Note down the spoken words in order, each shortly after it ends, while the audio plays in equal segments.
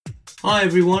Hi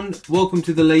everyone, welcome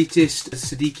to the latest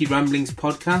Siddiqui Ramblings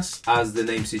podcast. As the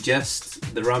name suggests,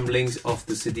 the ramblings of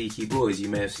the Siddiqui boys. You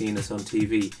may have seen us on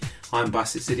TV. I'm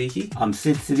Basit Siddiqui. I'm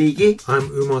Sid Siddiqui. I'm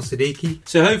Umar Siddiqui.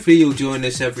 So hopefully you'll join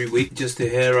us every week just to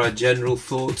hear our general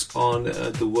thoughts on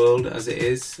the world as it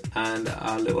is and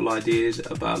our little ideas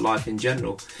about life in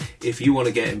general. If you want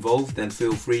to get involved, then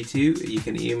feel free to. You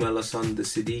can email us on the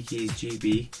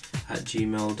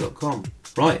siddiquisgb@gmail.com.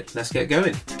 Right, let's get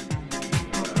going.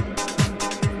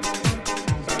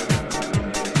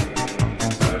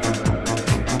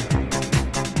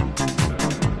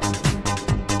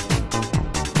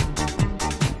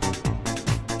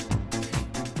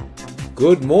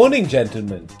 Good morning,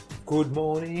 gentlemen. Good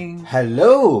morning.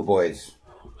 Hello, boys.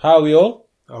 How are we all?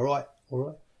 All right.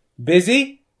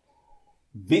 Busy?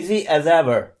 Busy as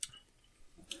ever.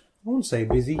 I won't say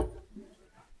busy.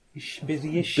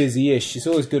 Busy-ish. Busy-ish. It's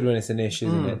always good when it's an ish,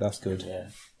 isn't it? That's good. Yeah.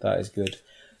 That is good.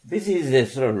 Busy is a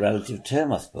sort of relative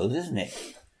term, I suppose, isn't it?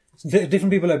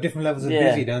 Different people have different levels of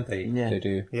busy, don't they? Yeah. They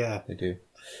do. Yeah. They do.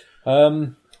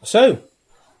 So,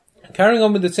 carrying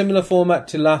on with the similar format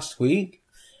to last week,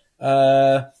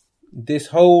 this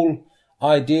whole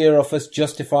idea of us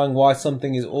justifying why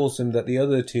something is awesome that the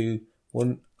other two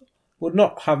would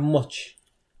not have much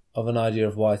of an idea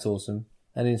of why it's awesome,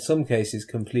 and in some cases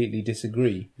completely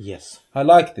disagree. Yes. I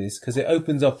like this because it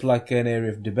opens up like an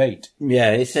area of debate.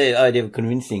 Yeah, it's the idea of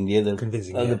convincing the other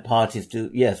yeah. parties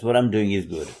to, yes, what I'm doing is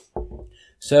good.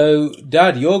 So,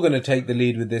 Dad, you're going to take the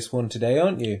lead with this one today,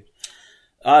 aren't you?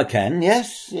 I can,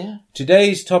 yes, yeah.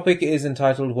 Today's topic is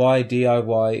entitled Why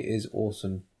DIY is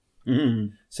Awesome.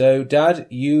 Mm. So, Dad,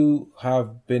 you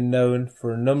have been known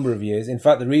for a number of years. In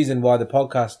fact, the reason why the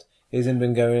podcast isn't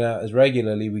been going out as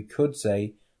regularly, we could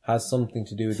say, has something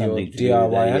to do with your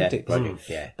DIY antics. Projects,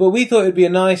 yeah. But we thought it'd be a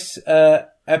nice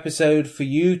episode for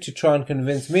you to try and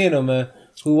convince me and Umar,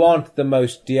 who aren't the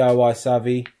most DIY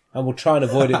savvy, and we'll try and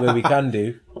avoid it where we can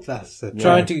do. That's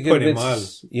Trying to convince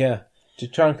us, to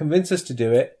try and convince us to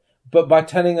do it, but by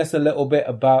telling us a little bit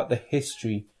about the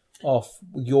history of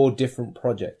your different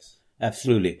projects.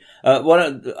 Absolutely. What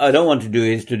I don't want to do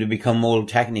is to become all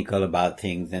technical about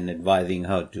things and advising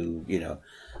how to,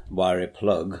 wire a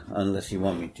plug, unless you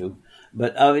want me to.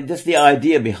 But just the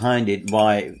idea behind it,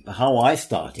 how I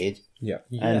started,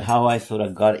 and how I sort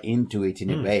of got into it in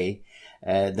a way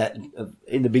that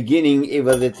in the beginning it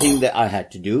was a thing that I had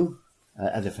to do.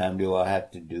 As a family,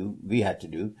 we had to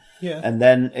do. Yeah. And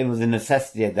then it was a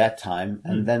necessity at that time.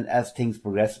 And then as things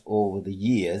progressed over the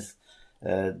years,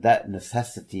 that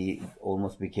necessity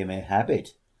almost became a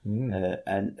habit.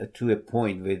 And to a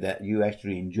point where that you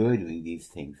actually enjoy doing these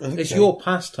things. It's your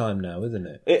pastime now, isn't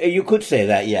it? You could say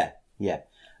that, yeah.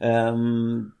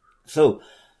 So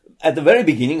at the very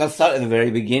beginning, I'll start at the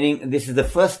very beginning. This is the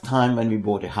first time when we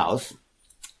bought a house.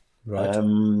 Right.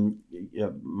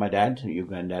 My dad, your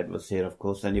granddad, was here, of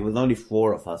course, and it was only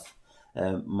four of us,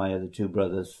 my other two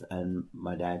brothers and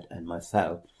my dad and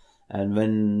myself. And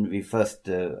when we first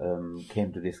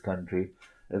came to this country,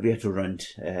 we had to rent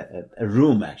a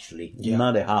room, actually,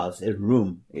 not a house, a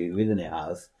room within a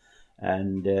house.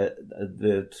 And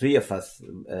the three of us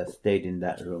stayed in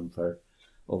that room for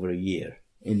over a year.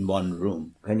 In one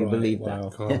room. Can you believe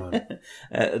that? Come on.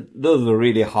 Those were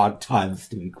really hard times,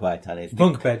 to be quite honest.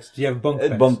 Bunk beds. Do you have bunk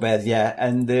beds? Bunk beds, yeah.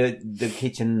 And the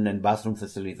kitchen and bathroom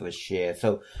facilities were shared.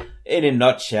 So, in a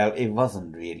nutshell, it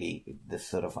wasn't really the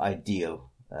sort of ideal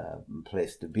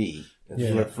place to be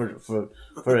for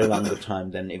a longer time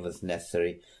than it was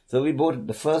necessary. So we bought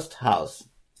the first house.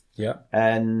 Yeah.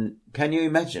 And can you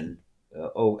imagine,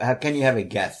 can you have a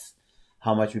guess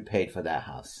how much we paid for that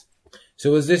house?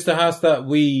 So was this the house that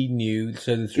we knew?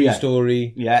 So the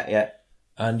 3-story? Yeah.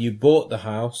 And you bought the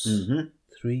house,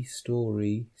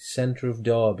 3-story, centre of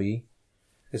Derby.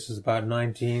 This was about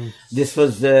 19... This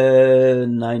was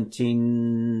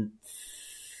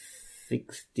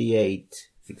 1968,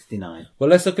 69. Well,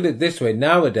 let's look at it this way.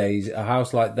 Nowadays, a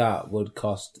house like that would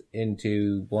cost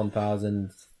into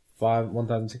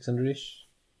 1,600-ish?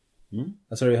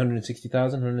 Sorry,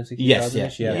 160,000,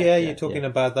 160,000-ish? Yeah, you're talking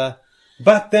about that.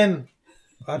 Back then...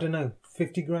 I don't know,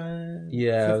 50 grand?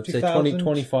 Yeah, I would say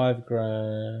 25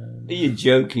 grand. You're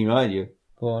joking, aren't you?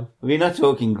 Go on. We're not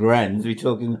talking grands, we're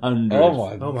talking hundreds.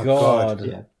 Oh my God.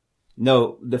 Yeah.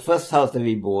 No, the first house that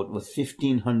we bought was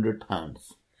 £1,500.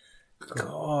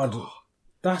 God.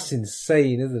 That's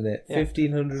insane, isn't it? Yeah.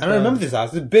 £1,500. I remember this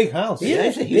house. It's a big house. Yeah,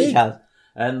 it's a huge house.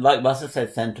 And like Buster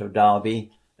said, centre of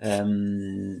Derby.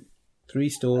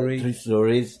 3-story. 3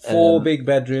 stories. 4 big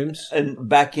bedrooms. And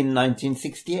back in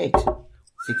 1968.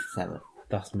 67.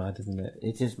 That's mad, isn't it?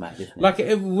 It is mad, isn't it? Like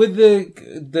with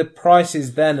the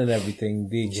prices then and everything,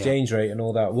 the exchange rate and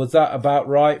all that, was that about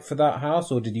right for that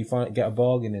house, or did you get a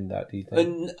bargain in that? Do you think?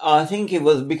 And I think it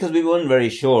was because we weren't very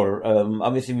sure.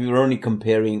 Obviously, we were only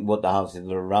comparing what the houses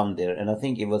were around there, and I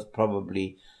think it was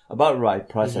probably about right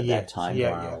price at that time.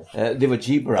 Wow. There were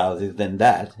cheaper houses than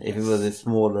that. If it was a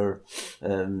smaller,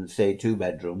 say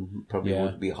 2-bedroom, probably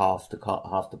would be half the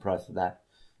price of that.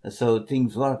 So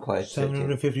things were quite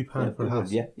 £750 for a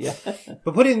house. Yeah.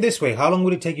 But put it in this way: how long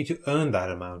would it take you to earn that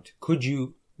amount?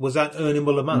 Was that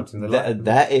earnable amount in the life?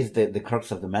 That is the crux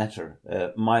of the matter.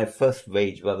 My first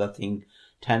wage was, I think,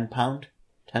 £10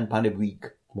 a week.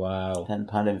 Wow.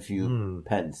 £10 and a few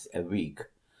pence a week.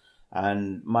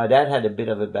 And my dad had a bit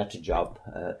of a better job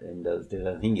in those days.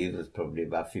 I think it was probably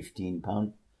about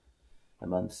 £15 a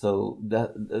month. So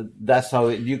that's how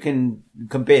you can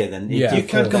compare then. Yeah. You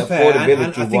can compare.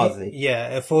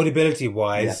 Affordability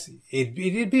wise, it'd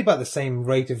be about the same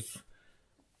rate of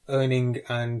earning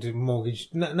and mortgage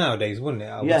nowadays, wouldn't it?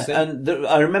 I would say. And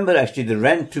I remember actually the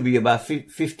rent to be about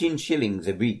 15 shillings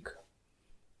a week.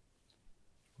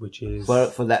 Which is...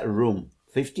 For that room.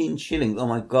 15 shillings. Oh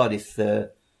my God, it's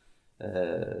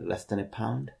less than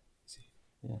 £1.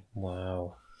 Yeah.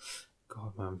 Wow.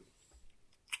 God, man.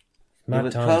 It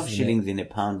was 12 shillings in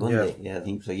 £1, wasn't it? Yeah, I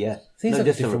think so, yeah. Seems like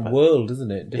a different world,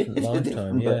 isn't it? Different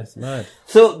lifetime, it's mad.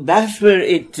 So that's where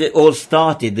it all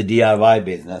started, the DIY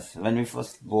business. When we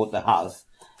first bought the house,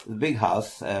 the big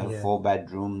house, 4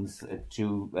 bedrooms,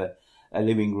 a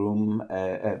living room,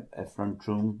 a front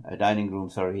room, a dining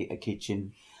room, a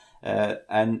kitchen.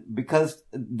 And because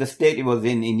the state it was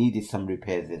in, it needed some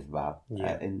repairs as well.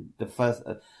 In the first...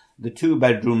 the 2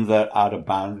 bedrooms are out of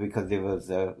bounds because there was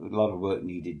a lot of work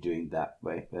needed doing that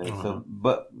way.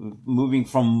 But moving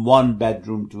from 1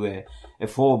 bedroom to a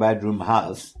 4-bedroom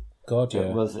house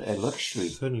was a luxury.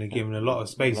 Certainly given a lot of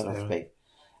space there.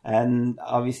 And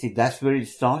obviously that's where it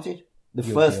started. The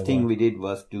first thing we did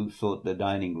was to sort the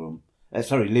living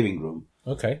room.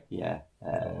 Okay. Yeah,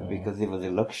 because it was a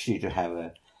luxury to have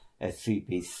a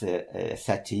 3-piece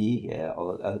settee,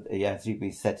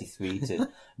 3-piece settee suite, a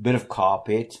bit of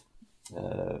carpet,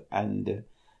 and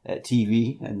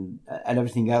TV and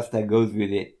everything else that goes with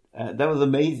it. That was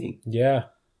amazing. Yeah.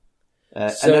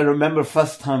 And I remember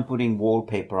first time putting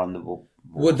wallpaper on the wall.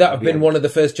 Would that have been one of the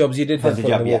first jobs you did? Putting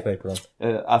the wallpaper on?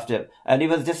 And it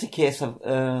was just a case of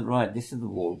right, this is the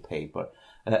wallpaper.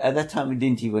 At that time, we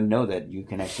didn't even know that you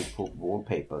can actually put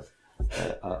wallpapers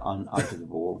onto the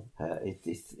wall.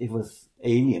 It was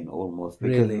alien almost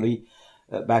because we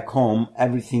back home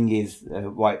everything is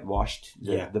whitewashed.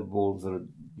 The walls are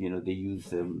they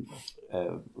use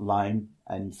lime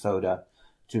and soda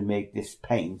to make this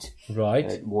paint,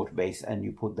 right? Water based, and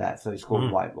you put that, so it's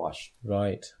called whitewash,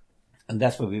 right? And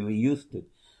that's what we were used to.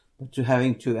 But to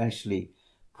having to actually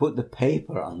put the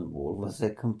paper on the wall was a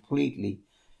completely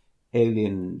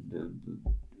alien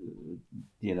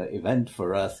event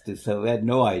for us so we had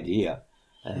no idea.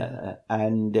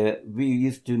 And we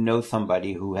used to know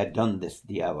somebody who had done this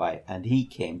DIY, and he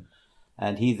came,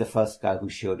 and he's the first guy who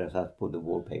showed us how to put the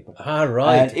wallpaper. Ah,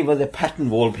 right. And it was a pattern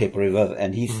wallpaper,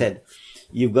 and he said,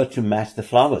 you've got to match the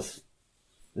flowers.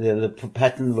 The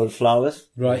pattern was flowers.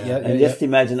 Right, And just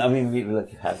imagine, we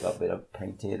have got a bit of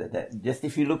paint here. Just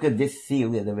if you look at this seal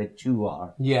where the 2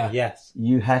 are. Yeah. Yes.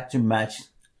 You had to match.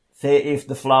 Say if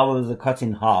the flowers are cut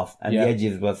in half and the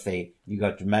edges were, you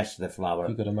got to match the flower.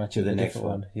 You got to match to the next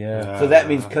one. Yeah. So that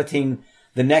means cutting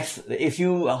the next. If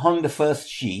you hung the first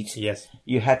sheet,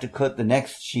 you had to cut the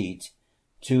next sheet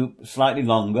to slightly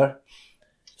longer.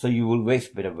 So you will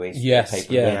waste a bit of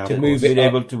paper. To move it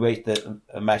able to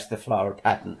match the flower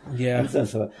pattern. Yeah.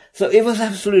 So it was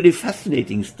absolutely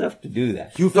fascinating stuff to do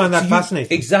that. You found that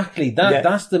fascinating? Exactly.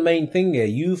 That's the main thing here.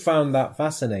 You found that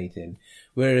fascinating.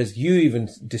 Whereas you even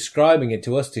describing it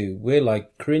to us two, we're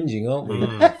like cringing, aren't we?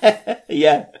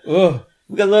 Yeah. Oh.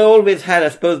 Because I always had, I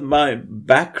suppose, my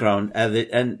background as it,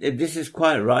 and this is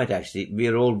quite right actually,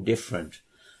 we're all different,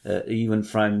 even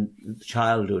from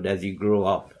childhood as you grow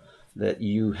up, that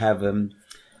you have,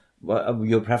 what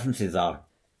your preferences are.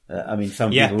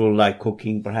 Some people will like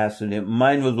cooking perhaps, and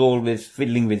mine was always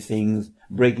fiddling with things,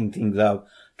 breaking things up,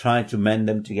 trying to mend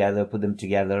them together, put them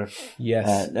together.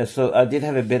 Yes. So I did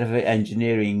have a bit of an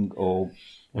engineering or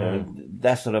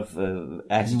that sort of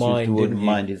attitude toward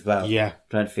mind as well. Yeah.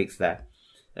 Trying to fix that.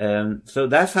 So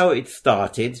that's how it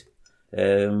started.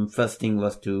 First thing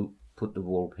was to put the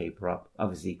wallpaper up.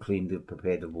 Obviously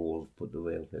prepare the walls, put the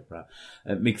wallpaper up.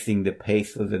 Mixing the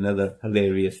paste was another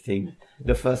hilarious thing.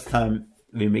 The first time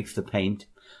we mixed the paint,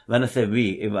 when I say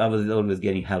I was always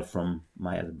getting help from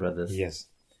my other brothers. Yes.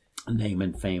 name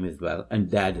and fame as well, and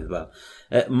dad as well.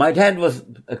 My dad was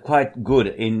quite good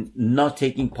in not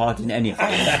taking part in any of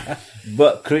it,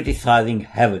 but criticizing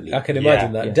heavily. I can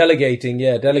imagine that. Yeah. Delegating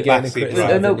and Backseat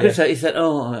criticizing. No, Chris, he said,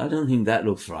 "Oh, I don't think that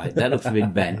looks right. That looks a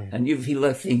bit bent." And you feel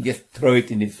like saying, just throw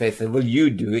it in his face. And, well, you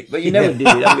do it, but you never did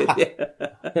it.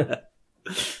 I mean,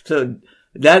 so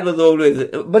Dad was always,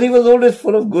 but he was always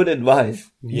full of good advice.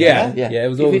 Yeah. It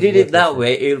was if he always did it worth that it.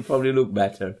 way, it'll probably look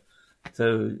better.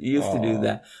 So he used to do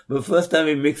that. But first time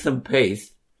we mixed some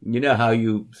paste, you know how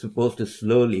you supposed to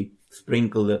slowly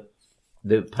sprinkle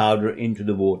the powder into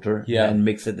the water and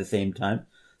mix at the same time,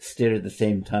 stir at the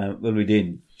same time. Well, we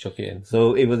didn't. Chuck it in.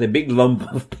 So it was a big lump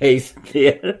of paste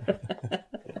there.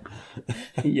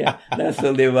 Yeah, that's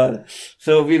all they were.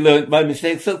 So we learned by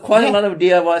mistakes. So quite a lot of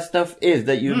DIY stuff is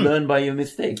that you learn by your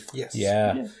mistakes. Yes.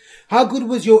 Yeah. How good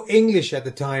was your English at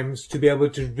the times to be able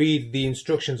to read the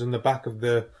instructions on the back of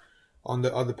the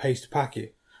paste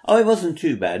packet? Oh, it wasn't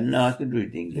too bad. No, I could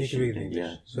read English. You could read English.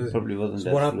 Yeah, So probably wasn't So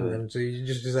that what happened fluent. then? So you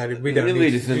just decided We don't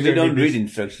read this.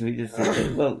 instructions. We just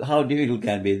say, well, how difficult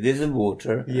can it be? This is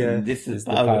water. Yeah. And this is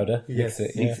The powder. Yes. Mix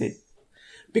it. Mix Yeah. it.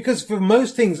 Because for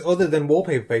most things other than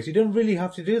wallpaper paste, you don't really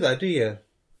have to do that, do you?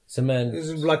 Cement. It's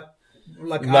like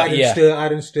Like, add and yeah. stir,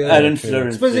 add and stir. Iron stir. I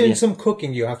and suppose stir, in yeah. some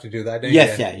cooking you have to do that, don't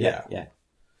Yes, you? yeah.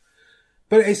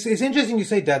 But it's interesting you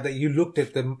say, Dad, that you looked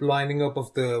at the lining up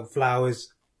of the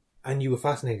flowers and you were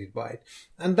fascinated by it.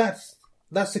 And that's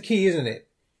the key, isn't it?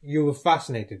 You were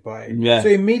fascinated by it. Yeah. So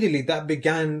immediately that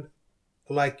began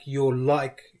like your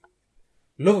love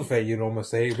affair, you'd almost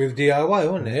say, with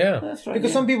DIY, wouldn't it? Yeah, That's right. Because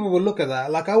yeah. some people would look at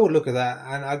that, like I would look at that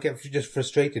and I'd get just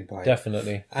frustrated by it.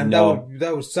 definitely. And No.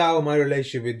 that would sour my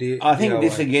relationship with DIY. I think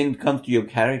this again comes to your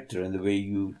character and the way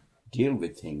you deal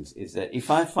with things. Is that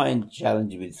if I find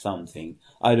challenge with something,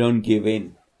 I don't give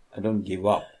in. I don't give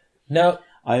up. Now,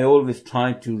 I always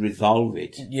try to resolve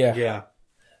it. Yeah.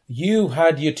 you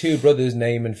had your two brothers'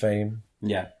 name and fame,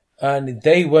 Yeah. and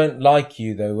they weren't like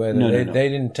you, though, were they? No, they, no. they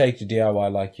didn't take to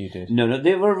DIY like you did. No,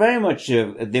 they were very much,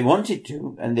 they wanted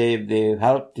to, and they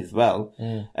helped as well.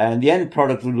 And the end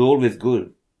product was always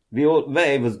good.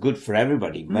 It was good for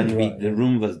everybody. When the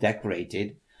room was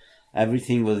decorated,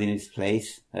 everything was in its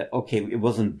place. Okay, it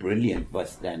wasn't brilliant by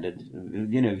standard,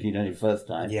 if you done it first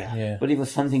time. Yeah. But it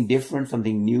was something different,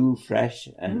 something new, fresh,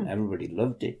 and everybody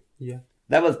loved it. Yeah.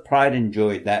 That was pride and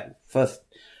joy, that first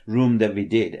room that we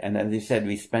did. And as you said,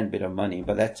 we spent a bit of money.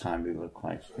 By that time, we were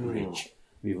quite rich.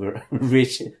 We were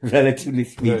rich, relatively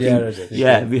speaking.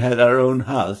 Yeah, We had our own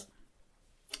house.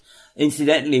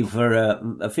 Incidentally, for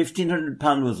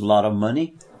 £1,500 was a lot of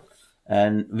money.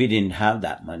 And we didn't have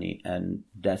that money. And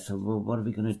Dad said, well, what are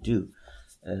we going to do?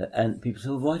 And people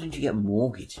said, well, why don't you get a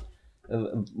mortgage?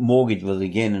 Mortgage was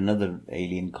again another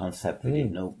alien concept. We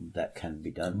didn't know that can be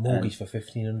done. Mortgage for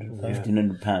 £1,500.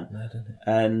 £1,500.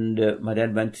 And my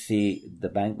dad went to see the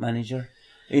bank manager.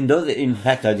 In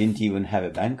fact, I didn't even have a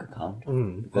bank account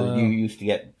because you used to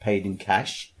get paid in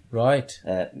cash. Right.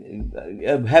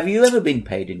 Have you ever been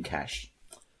paid in cash?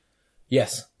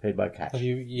 Yes. Paid by cash?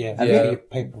 Yeah.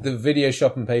 The video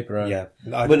shop and paper. Yeah.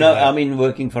 But no, I mean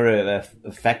working for a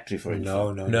factory, for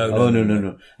instance.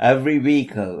 No. Every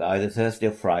week, either Thursday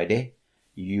or Friday,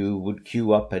 you would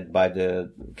queue up by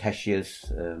the cashier's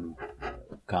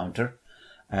counter,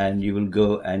 and you will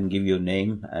go and give your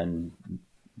name and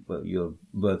your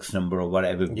works number or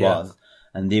whatever it was,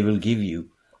 and they will give you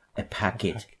a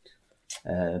packet,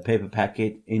 paper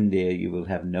packet. In there, you will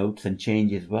have notes and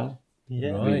change as well.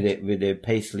 Yeah. Right. With a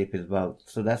pay slip as well.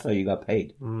 So that's how you got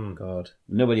paid. God.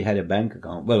 Nobody had a bank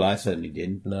account. Well, I certainly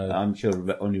didn't. No. I'm sure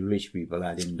only rich people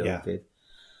had in those days.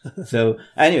 So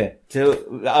anyway,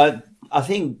 I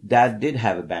think Dad did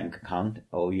have a bank account,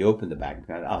 or he opened the bank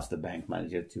account, asked the bank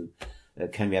manager to,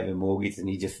 can we have a mortgage? And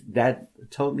Dad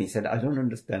told me, he said, I don't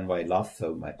understand why I laughed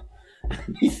so much.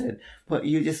 He said, well,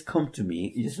 you just come to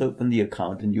me, you just open the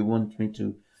account and you want me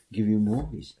to give you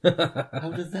mortgage.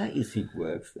 How does that, you think,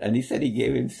 works? And he said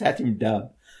sat him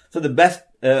down. So the best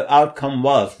outcome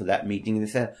was for that meeting, they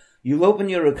said, you open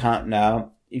your account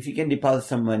now. If you can deposit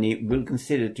some money, we'll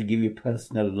consider to give you a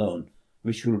personal loan,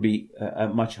 which will be a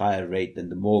much higher rate than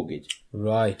the mortgage.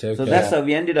 Right, okay. So that's how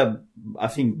we ended up, I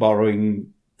think,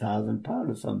 borrowing £1,000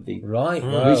 or something. Right,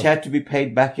 wow. Which had to be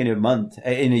paid back in a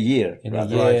year. In a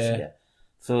year. Yeah.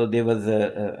 So there was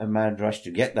a mad rush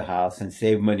to get the house and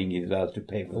save money as well to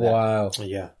pay for that. Wow.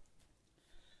 Yeah.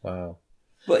 Wow.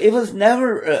 But it was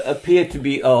never appeared to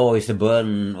be, it's a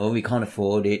burden, or we can't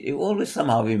afford it. It always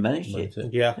somehow we managed it.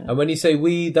 Yeah. And when you say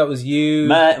we, that was you?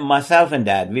 Myself and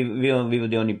Dad, we were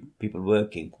the only people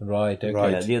working. Right, okay.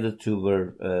 Right. The other two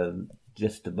were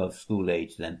just above school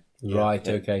age then. Right,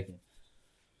 okay.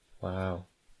 Wow.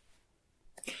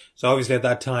 So obviously at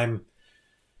that time,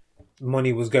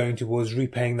 money was going towards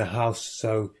repaying the house.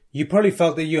 So you probably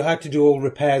felt that you had to do all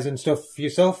repairs and stuff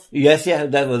yourself. Yes, yeah,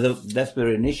 that's where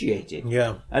it initiated.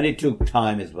 Yeah. And it took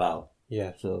time as well.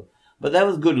 Yeah. So, but that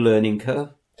was good learning curve.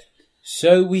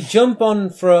 So we jump on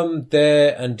from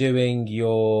there and doing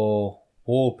your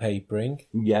wallpapering.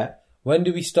 Yeah. When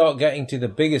do we start getting to the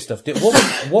bigger stuff?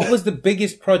 What was the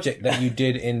biggest project that you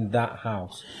did in that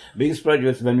house? Biggest project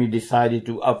was when we decided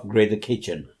to upgrade the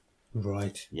kitchen.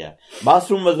 Right. Yeah.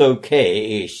 Bathroom was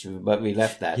okay-ish, but we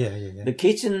left that. Yeah. The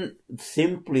kitchen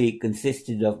simply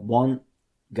consisted of one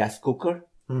gas cooker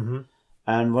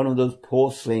and one of those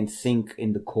porcelain sink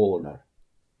in the corner.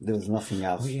 There was nothing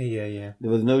else. Oh, yeah. There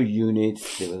was no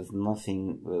units. There was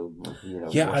nothing,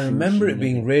 Yeah, I remember it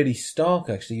being really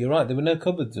stark, actually. You're right. There were no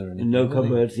cupboards or anything. No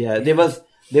cupboards, yeah. There was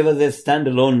a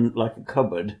standalone, like a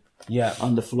cupboard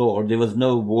on the floor. There was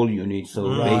no wall units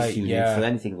or base units or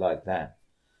anything like that.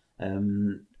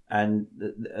 And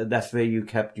that's where you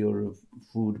kept your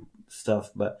food stuff.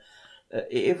 But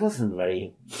it wasn't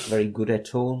very, very good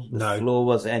at all. The floor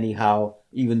was anyhow,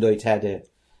 even though it had a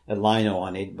lino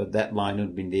on it, but that lino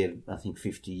had been there, I think,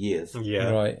 50 years. Yeah.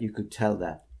 Right. You could tell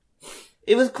that.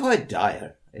 It was quite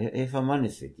dire, if I'm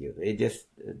honest with you. It just,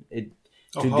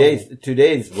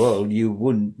 today's world, you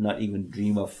would not even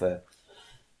dream of,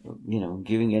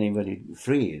 giving anybody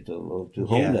free or to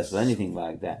homeless or anything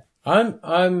like that.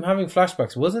 I'm having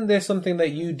flashbacks. Wasn't there something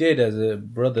that you did as a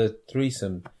brother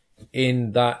threesome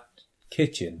in that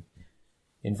kitchen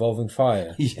involving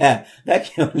fire? Yeah, that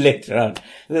came later on.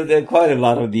 There are quite a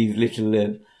lot of these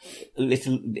little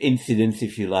incidents,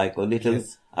 if you like, or little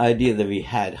ideas that we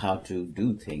had how to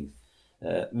do things.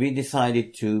 We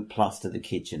decided to plaster the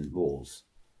kitchen walls.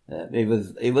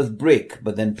 It was brick,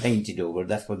 but then painted over.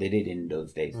 That's what they did in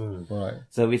those days. Right.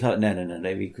 So we thought, no,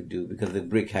 we could do, because the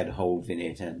brick had holes in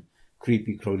it, and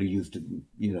Creepy Crawly used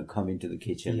to, come into the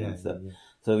kitchen and stuff. Yeah.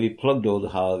 So we plugged all the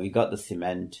holes, we got the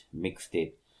cement, mixed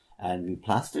it, and we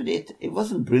plastered it. It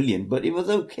wasn't brilliant, but it was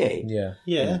okay.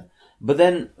 Yeah. But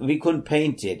then we couldn't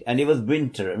paint it, and it was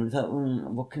winter, and we thought,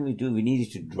 what can we do? We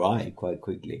needed to dry quite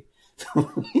quickly.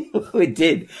 So we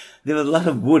did. There was a lot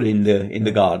of wood in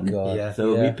the garden.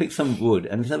 We picked some wood,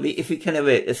 and we thought, if we can have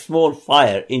a small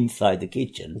fire inside the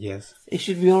kitchen, it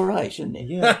should be all right, shouldn't it?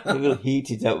 Yeah. We will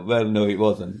heat it up. Well, no, it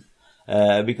wasn't,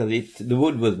 because the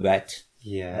wood was wet.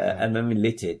 Yeah. And when we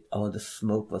lit it, the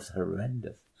smoke was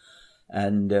horrendous.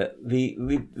 And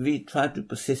we tried to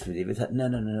persist with it. We thought, no.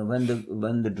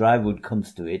 When the dry wood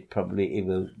comes to it, probably it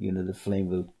will, the flame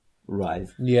will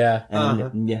rise. Yeah.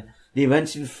 And the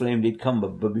eventual flame did come,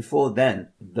 but before then,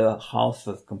 the house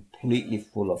was completely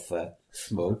full of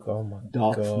smoke,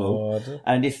 dark smoke,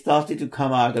 and it started to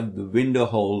come out of the window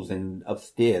holes and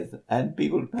upstairs. And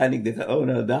people panicked. They said, "Oh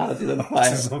no, the house is on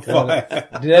fire!" It's on fire.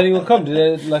 Did anyone come?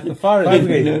 Did the fire?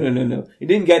 No. It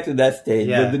didn't get to that stage.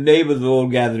 Yeah. But the neighbors were all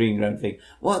gathering around, saying,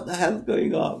 "What the hell's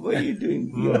going on? What are you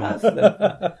doing to your house?"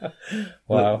 Wow.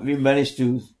 But we managed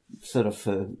to sort of,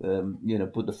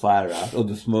 put the fire out or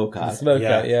the smoke out.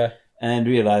 Yeah. And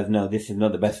realized, no, this is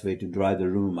not the best way to dry the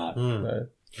room out. Right.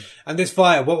 And this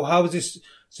fire, how was this?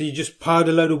 So you just piled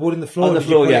a load of wood in the floor? On the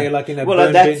floor, yeah. Like in a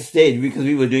at that bin? stage, because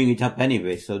we were doing it up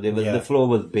anyway, so the floor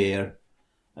was bare.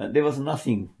 There was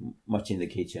nothing much in the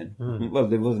kitchen. Well,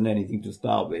 there wasn't anything to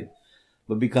start with.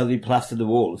 But because we plastered the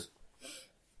walls.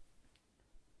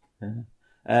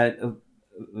 Another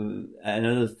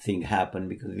thing happened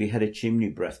because we had a chimney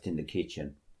breast in the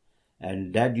kitchen.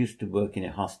 And Dad used to work in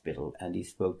a hospital, and he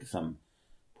spoke to some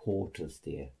porters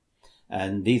there.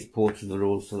 And these porters were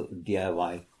also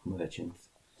DIY merchants.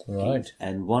 Right.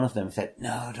 And one of them said,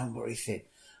 "No, don't worry, Sid.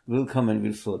 We'll come and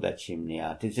we'll sort that chimney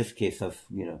out. It's just a case of,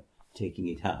 taking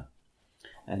it out."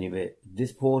 Anyway,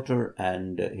 this porter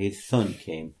and his son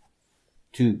came.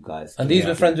 Two guys. And these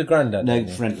were friends with Grandad? No,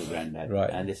 friends with Grandad. Right.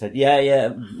 And they said, yeah,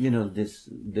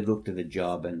 they looked at the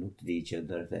job and looked at each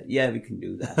other and said, yeah, we can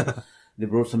do that. They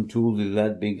brought some tools with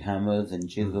that, big hammers and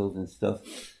chisels and stuff,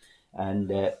 and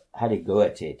had a go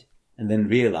at it, and then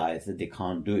realized that they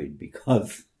can't do it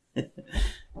because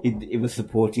it was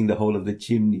supporting the whole of the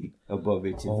chimney above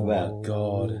it as well. Oh,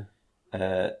 God.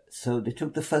 So they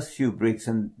took the first few bricks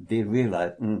and they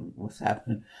realized, what's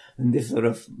happened? And they sort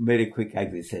of made a quick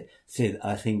exit, said,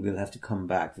 I think we'll have to come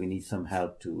back. We need some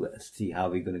help to see how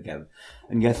we're going to get it.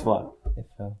 And guess what?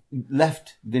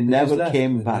 Left. They never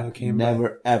came back.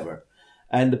 Never, ever.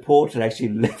 And the porter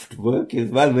actually left work as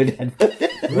well with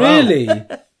it. Really?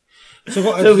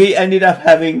 So we ended up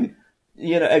having,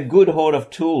 a good hoard of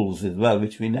tools as well,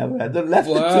 which we never had. The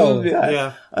tools we had.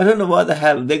 Yeah. I don't know what the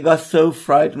hell. They got so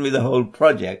frightened with the whole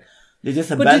project They just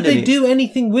But abandoned did they it. do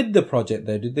anything with the project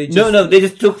though? Did they just... No, they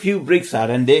just took few bricks out,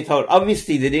 and they thought,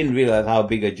 obviously they didn't realize how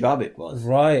big a job it was.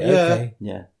 Right, okay.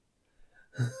 Yeah.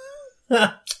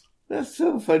 That's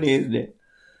so funny, isn't it?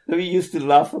 We used to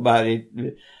laugh about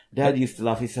it. Dad used to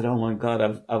laugh. He said, "Oh my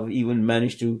God, I've even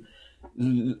managed to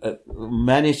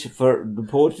manage for the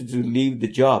porter to leave the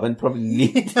job and probably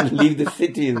leave the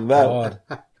city as well."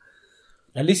 God.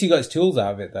 At least you got his tools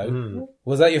out of it though.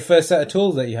 Was that your first set of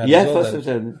tools that you had? Yeah, as well, first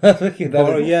then? of all. Look at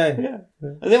that. yeah.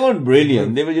 And they weren't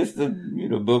brilliant. They were just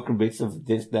broken bits of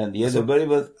this, that, and the other. But it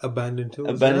was Abandoned tools.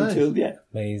 abandoned Nice. tools, yeah.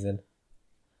 Amazing.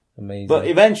 But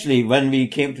eventually, when we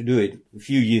came to do it, a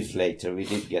few years later, we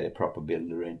did get a proper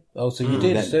builder in. Oh, so you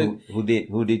did. Then So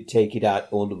who did take it out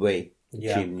all the way, the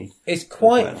Yeah. chimney. it's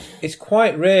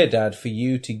quite rare, Dad, for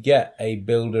you to get a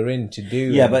builder in to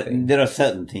do. Yeah, but anything. there are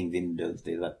certain things in those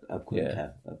days that I couldn't Yeah.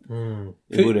 have.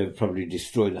 It would have probably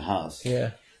destroyed the house.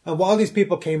 Yeah. And while these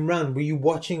people came round, were you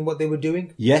watching what they were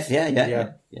doing? Yes,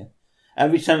 yeah.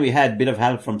 Every time we had a bit of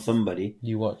help from somebody.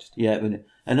 You watched. Yeah, but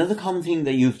another common thing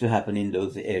that used to happen in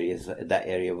those areas, that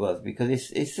area was, because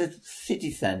it's a city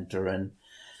centre and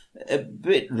a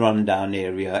bit run-down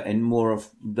area, and more of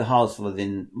the house was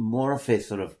in more of a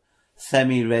sort of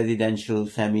semi-residential,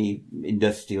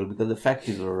 semi-industrial, because the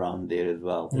factories were around there as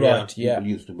well. Right, yeah. People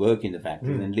used to work in the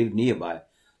factories and live nearby.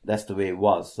 That's the way it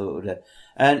was.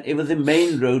 And it was a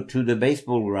main road to the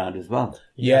baseball ground as well.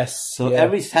 Yes. So yeah.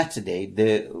 every Saturday,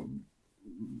 the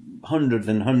hundreds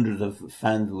and hundreds of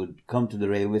fans would come to the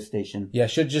railway station. Yeah,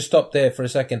 should just stop there for a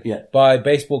second. Yeah. By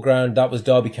baseball ground, that was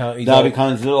Derby County. Derby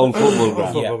County's old football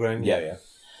ground. Football ground, Yeah.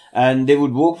 And they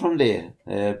would walk from there.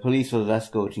 Police was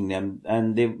escorting them.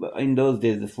 And in those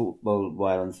days, the football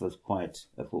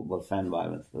fan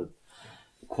violence was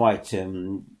quite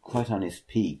on its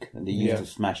peak. And they used to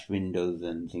smash windows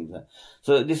and things like that.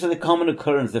 So this is a common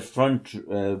occurrence. The front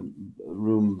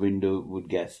room window would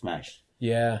get smashed.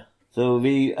 Yeah. So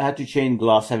we had to change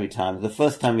glass every time. The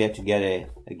first time we had to get a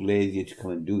glazier to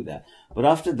come and do that. But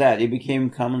after that, it became a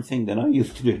common thing. Then I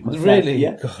used to do it myself. Really?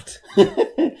 Yeah. God.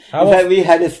 In fact, we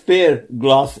had a spare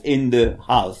glass in the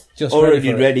house, Just already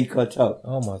ready for it. ready cut up.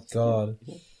 Oh my God.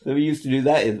 So we used to do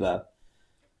that as well.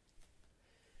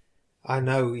 I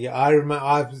know. Yeah, I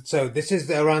remember. So this is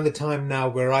around the time now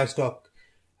where I stopped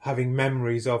having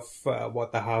memories of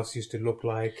what the house used to look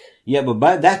like. Yeah, but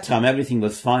by that time, everything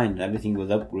was fine. Everything was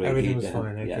upgraded. Everything was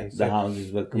fine, okay. The So-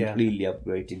 houses were completely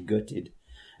upgraded, gutted.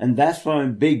 And that's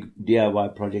when big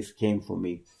DIY projects came for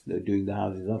me, doing the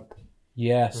houses up.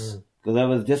 Yes. Because I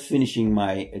was just finishing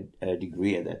my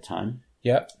degree at that time.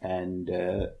 Yep. And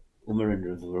Umar and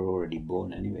Ruth were already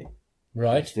born anyway.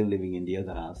 Right. Still living in the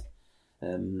other house.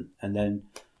 And then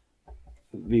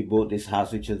we bought this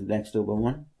house, which was next over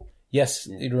one. Yes,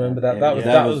 you remember that? Yeah,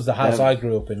 That was the house that- I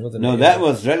grew up in, wasn't No, it? that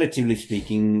was, relatively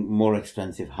speaking, more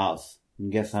expensive house.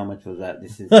 And guess how much was that?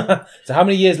 This is So how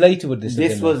many years later would this have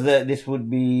this been? was this would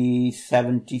be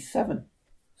 77.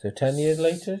 So 10 years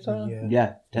later? So?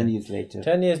 Yeah, 10 years later.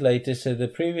 10 years later, so the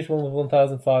previous one was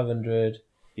 1,500.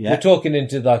 Yeah. We're talking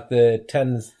into like the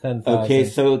 10,000. Okay,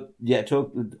 so yeah,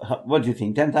 what do you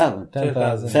think? 10,000.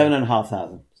 10,000.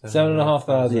 7,500.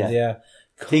 7,500, yeah.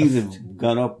 Things have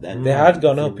gone up then. They had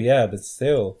gone up, yeah, but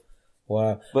still.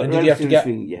 Wow. But And did you have to get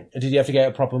yeah. did you have to get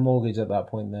a proper mortgage at that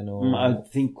point then? Or I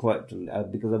think quite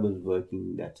because I was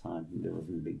working that time, there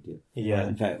wasn't a big deal. Yeah.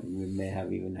 In fact, we may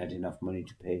have even had enough money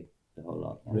to pay the whole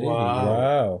lot. Really? Wow.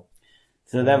 Wow.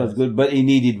 So that was good, but it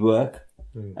needed work,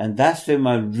 and that's where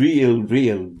my real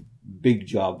big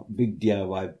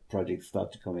DIY projects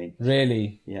start to come in.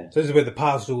 Really? Yeah. So this is where the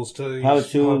power tools to Power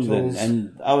tools,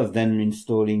 and I was then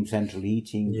installing central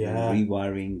heating, Yeah. and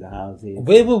rewiring the houses.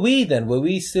 Where were we then? Were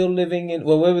we still living in?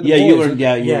 Well, where were the Yeah, boys? you weren't.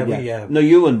 Yeah. Yeah. No,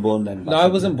 you weren't born then. No, I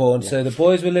wasn't born. So the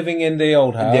boys were living in the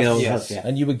old house. The old Yes. house, yeah.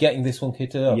 And you were getting this one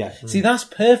kitted up. Yeah. See, that's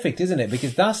perfect, isn't it?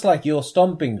 Because that's like your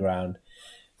stomping ground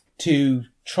to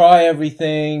try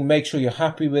everything, make sure you're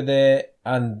happy with it,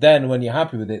 and then when you're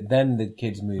happy with it, then the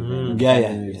kids move in. and Yeah, the yeah,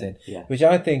 family moves yeah, in, yeah. which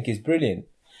I think is brilliant.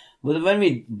 But when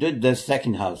we did the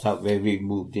second house out where we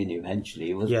moved in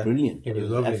eventually, it was Yeah, brilliant. it was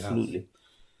a lovely absolutely.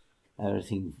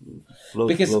 Everything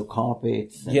Because- flow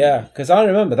carpets. and- Yeah, because I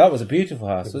remember that was a beautiful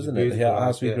house, was a wasn't it? The beautiful house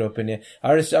house, we yeah. grew up in. Yeah,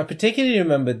 I particularly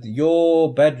remembered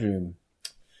your bedroom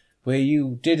where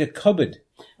you did a cupboard,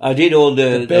 I did all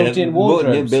the built-in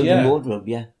wardrobes, built-in yeah. wardrobe,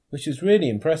 yeah. which was really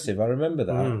impressive. I remember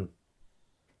that.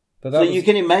 But that So was, you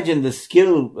can imagine the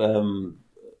skill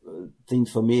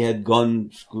things for me had gone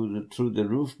through the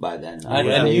roof by then. I And-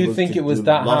 was and you able think to it was do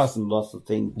that lots house? and lots of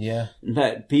things. yeah, In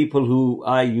fact, people who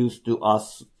I used to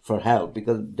ask for help,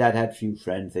 because Dad had few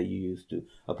friends that you used to,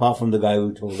 apart from the guy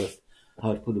who told us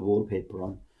how to put the wallpaper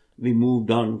on. we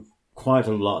moved on quite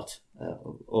a lot.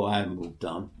 I moved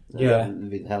on.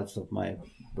 With the help of my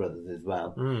brothers as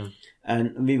well.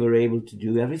 And we were able to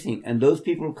do everything. And those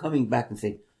people coming back and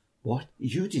say, "What?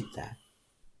 You did that?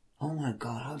 Oh my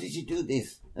God, how did you do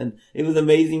this?" And it was an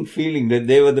amazing feeling that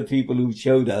they were the people who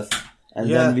showed us. And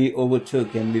then we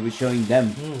overtook and we were showing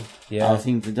them how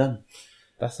things are done.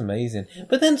 That's amazing.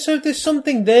 But then, so there's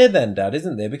something there then, Dad,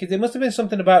 isn't there? Because there must have been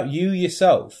something about you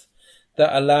yourself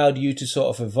that allowed you to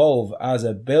sort of evolve as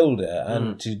a builder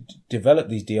and to develop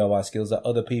these DIY skills that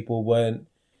other people weren't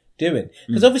doing.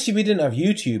 Because obviously we didn't have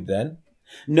YouTube then.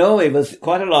 No, it was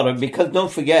quite a lot of, because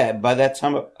don't forget, by that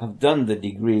time I've done the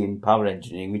degree in power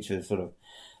engineering, which was sort of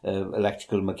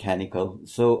electrical, mechanical.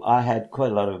 So I had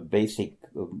quite a lot of basic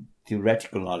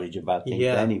theoretical knowledge about things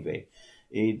anyway.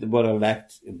 What I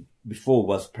lacked before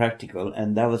was practical,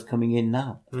 and that was coming in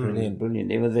now. Brilliant.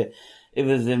 It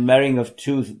was a marrying of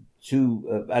two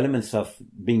elements of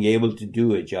being able to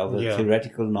do a job,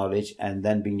 theoretical knowledge, and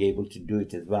then being able to do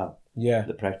it as well. Yeah.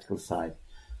 The practical side.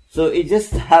 So it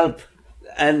just helped,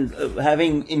 and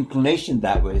having inclination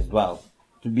that way as well,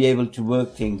 to be able to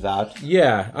work things out.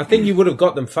 Yeah, I think you would have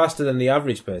got them faster than the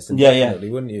average person, definitely,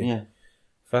 wouldn't you? Yeah.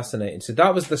 Fascinating. So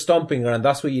that was the stomping ground.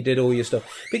 That's where you did all your stuff.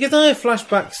 Because I have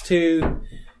flashbacks to,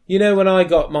 you know, when I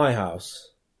got my house,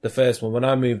 the first one, when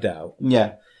I moved out.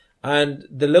 Yeah. And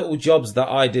the little jobs that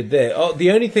I did there. Oh,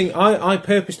 the only thing, I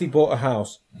purposely bought a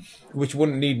house which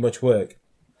wouldn't need much work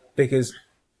because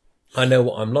I know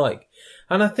what I'm like.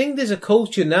 And I think there's a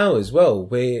culture now as well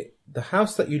where the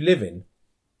house that you live in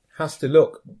has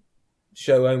to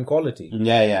show home quality.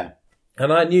 Yeah.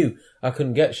 And I knew I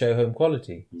couldn't get show home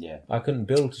quality. Yeah. I couldn't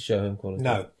build to show home quality.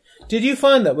 No. Did you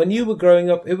find that when you were growing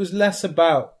up, it was less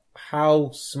about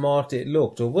how smart it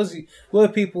looked, or were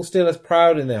people still as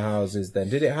proud in their houses then?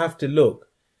 Did it have to look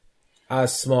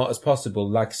as smart as possible,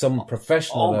 like some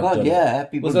professional? Oh God, yeah,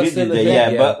 people did still it. a Yeah,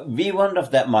 thing? but we weren't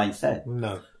of that mindset.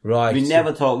 No. Right. We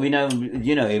never thought. We know,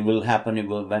 it will happen.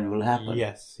 When it will happen.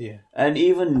 Yes. Yeah. And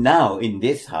even now in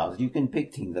this house, you can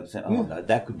pick things up. Say, "Oh,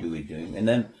 that could do with doing," and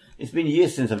then. It's been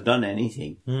years since I've done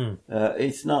anything.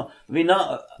 It's not, we're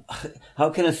not, how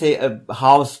can I say, a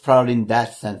house proud in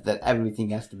that sense that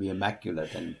everything has to be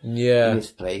immaculate and in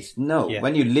its place. No,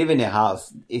 when you live in a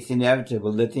house, it's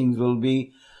inevitable that things will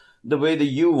be the way that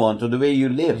you want or the way you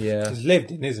live. Yeah. It's lived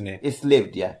in, isn't it? It's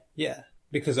lived, yeah. Yeah.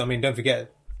 Because, I mean, don't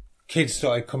forget, kids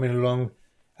started coming along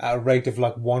at a rate of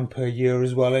like one per year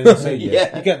as well. And so you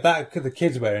get that, the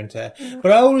kids wear and tear.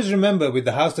 But I always remember with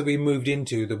the house that we moved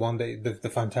into, the one that, the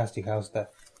fantastic house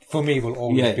that for me will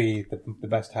always be the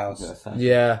best house.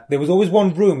 Yeah. There was always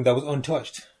one room that was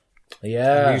untouched.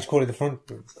 Yeah. We used to call it the front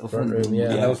room. Front room, yeah.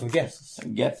 That was for guests.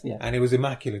 Guests, yeah. And it was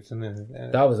immaculate. And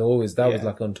That was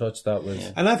like untouched, that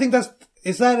was. And I think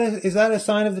is that a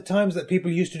sign of the times that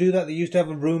people used to do that? They used to have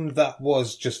a room that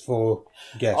was just for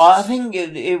guests. I think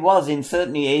it was in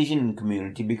certainly Asian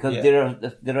community because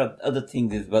there are other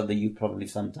things as well that you probably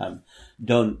sometimes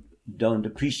don't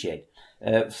appreciate.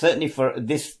 Certainly for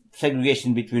this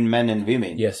segregation between men and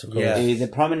women. Yes, of course. Is a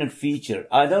prominent feature.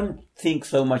 I don't think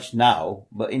so much now,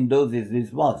 but in those days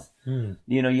this was.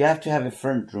 You have to have a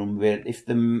front room where if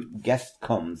the guest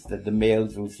comes, that the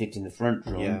males will sit in the front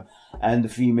room and the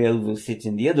females will sit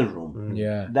in the other room.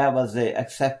 Yeah. That was a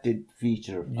accepted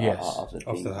feature of the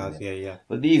house. Yeah.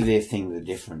 But these days things are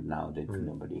different now. That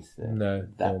nobody's No,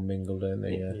 they all mingle, don't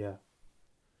they? Yeah.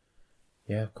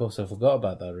 Yeah, of course, I forgot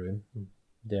about that room.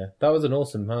 Yeah, that was an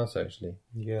awesome house, actually.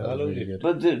 Yeah, that I was loved really it. good.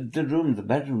 But the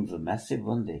bedrooms were massive,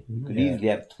 weren't they? You could easily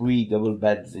have 3 double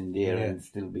beds in there and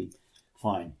still be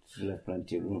fine. Still have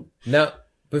plenty of room. Now,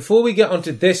 before we get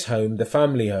onto this home, the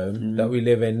family home that we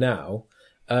live in now,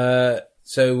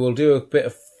 so we'll do a bit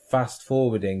of fast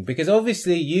forwarding because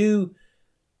obviously you,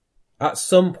 at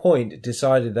some point,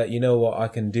 decided that, you know what, I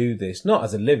can do this. Not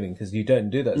as a living, because you don't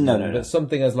do that as a living, but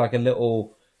something as like a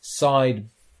little side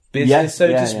business, so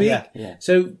to speak. Yeah.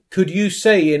 So could you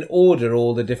say in order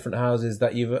all the different houses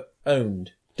that you've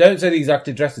owned? Don't say the exact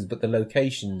addresses, but the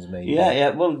locations, maybe.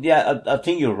 Well, I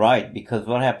think you're right, because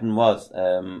what happened was,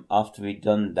 after we'd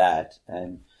done that,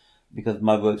 and because of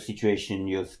my work situation,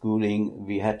 your schooling,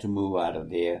 we had to move out of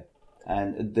there.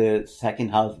 And the second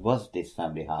house was this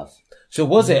family house. So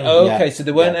was it? Oh, okay. So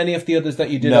there weren't any of the others that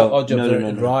you did odd jobs?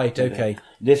 No. Right, okay.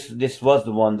 This was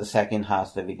the second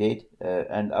house that we did.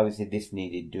 And obviously this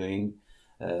needed doing,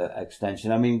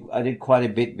 extension. I mean, I did quite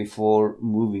a bit before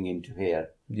moving into here.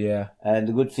 Yeah. And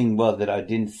the good thing was that I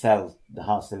didn't sell the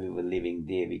house that we were living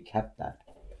there. We kept that.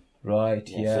 Right,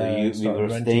 So we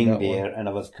were staying there and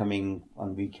I was coming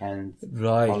on weekends,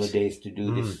 holidays to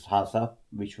do this house up,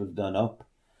 which was done up.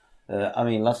 I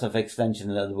mean, lots of extension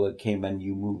and other work came when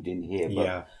you moved in here. But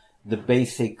Yeah. the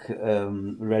basic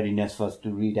readiness was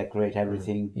to redecorate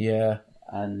everything Yeah.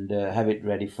 and have it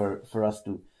ready for us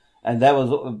to. And that was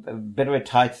a bit of a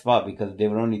tight spot because there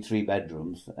were only 3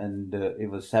 bedrooms and it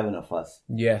was 7 of us.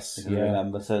 Yes. If you Yeah.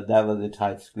 remember, so that was a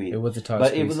tight squeeze. It was a tight but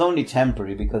squeeze. it was only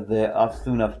temporary because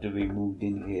soon after we moved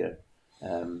in here,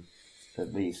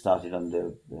 that we started on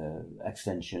the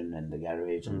extension and the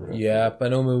garage. And the rest Yeah, of it.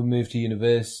 but Uma moved to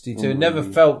university, so it Uma never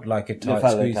moved- felt like a tight felt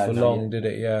like squeeze tight for squeeze, long, yeah. did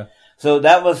it? Yeah. So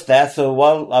that was that. So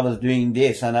while I was doing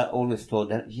this, and I always thought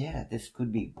that, this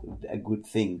could be a good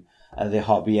thing as a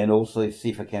hobby, and also see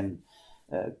if I can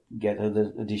get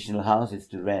other additional houses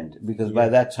to rent. Because by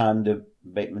that time, the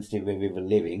Bateman Street where we were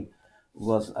living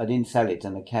I didn't sell it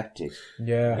and I kept it.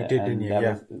 Yeah. You did, And didn't you? that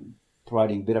Yeah. was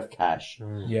providing a bit of cash.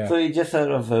 Yeah. So it just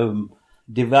sort of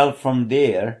developed from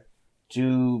there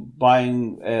to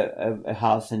buying a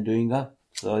house and doing up.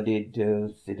 So I did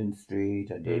Sidon Street.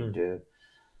 I did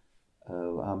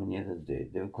how many others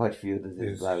did? There were quite a few others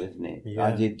as well, isn't it? Yeah.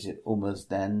 I did Uma's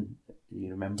then.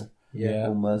 You remember? Yeah.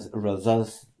 Uma's,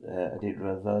 Rosa's. I did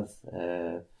Rosa's.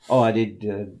 I did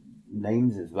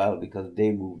Names as well because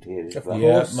they moved here as Of well.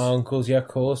 Yeah, course. my uncles, yeah, of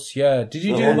course, yeah. Did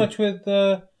you So- do much with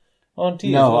Auntie?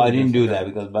 as No, well? I didn't do that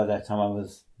because by that time I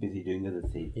was busy doing other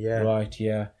things. Yeah. Right,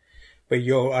 yeah, But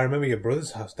I remember your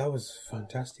brother's house. That was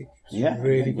fantastic. It was Yeah, a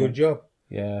really yeah, good job.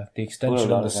 yeah. The extension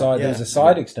Well, on the that- side. There was a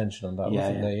side extension on that, Yeah,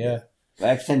 wasn't yeah, there? Yeah.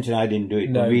 The extension I didn't do it.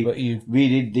 No, but but you- we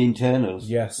did the internals.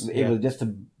 Yes, It yeah. was just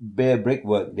a bare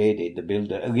brickwork they did, the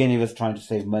builder. Again, he was trying to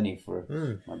save money for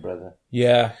my brother.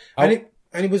 Yeah.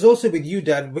 And it was also with you,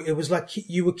 Dad. It was like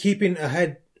you were keeping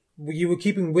ahead. You were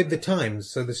keeping with the times.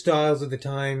 So the styles of the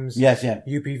times. Yes, yeah.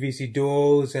 UPVC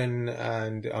doors and I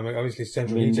mean, obviously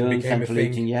central heating Windows, became a central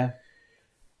thing. heating, yeah.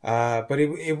 But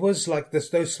it was like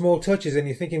those small touches, and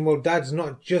you're thinking, well, Dad's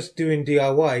not just doing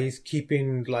DIY; he's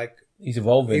keeping He's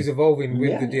evolving. he's evolving with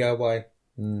Yeah. the DIY.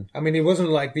 I mean, it wasn't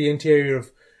like the interior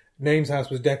of Name's house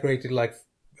was decorated like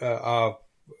our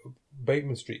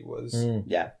Bateman Street was.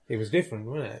 Yeah. It was different,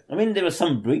 wasn't it? I mean, there was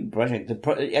some big project.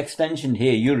 The extension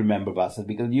here, you remember, Bassett,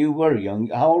 because you were young.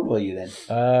 How old were you then?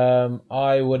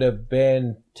 I would have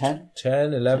been 10?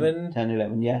 10, 11. 10,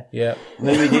 11, yeah. Yeah.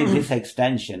 When we did this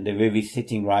extension, the way we're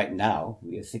sitting right now,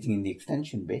 we are sitting in the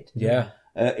extension bit. Yeah.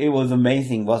 It was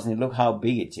amazing, wasn't it? Look how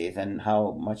big it is and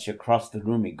how much across the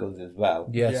room it goes as well.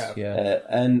 Yes. Yeah.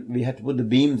 And we had to put the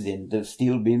beams in, the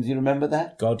steel beams. You remember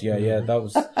that? God, yeah, yeah. That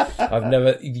was. I've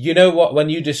never. You know what? When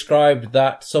you described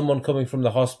that, someone coming from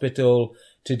the hospital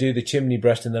to do the chimney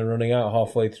breast and then running out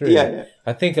halfway through. Yeah.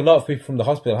 I think a lot of people from the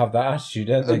hospital have that attitude,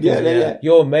 don't they? Yeah.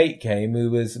 Your mate came,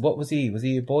 who was, what was he? Was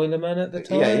he a boilerman at the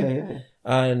time? Yeah.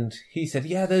 And he said,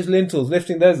 "Yeah, those lintels,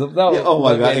 lifting those up." That Yeah, oh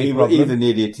my won't be God, any he's problem." an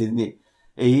idiot, isn't he?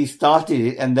 He started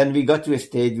it, and then we got to a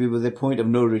stage where it was a point of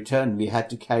no return. We had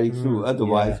to carry through,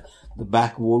 otherwise the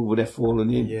back wall would have fallen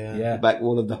in. Yeah. Yeah. The back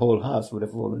wall of the whole house would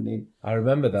have fallen in. I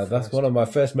remember that. That's one of my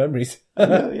first memories.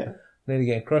 Yeah. Nearly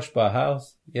getting crushed by a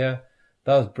house. Yeah,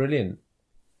 that was brilliant.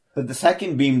 But the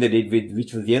second beam they did with,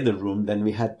 which was the other room, then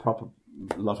we had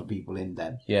a lot of people in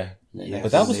then. Yeah, Yeah.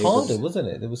 but that was Neighbours. harder, wasn't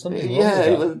it? There was something wrong Yeah,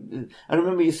 it with that. was. I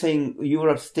remember you saying you were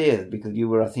upstairs because you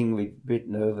were, I think, a bit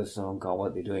nervous. Oh God,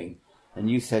 what they're doing? And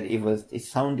you said it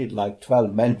sounded like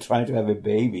 12 men trying to have a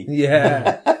baby.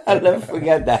 Yeah. I'll never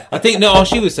forget that. I think, no,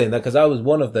 she was saying that because I was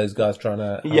one of those guys trying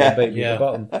to have Yeah. a baby Yeah. at the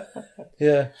bottom.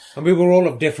 Yeah. And we were all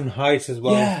of different heights as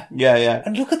well. Yeah.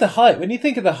 And look at the height. When you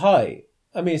think of the height,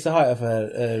 I mean, it's the height of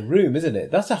a room, isn't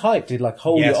it? That's a height to like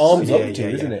hold Yes. your arms Yeah, up to, yeah,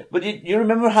 isn't yeah. it? But you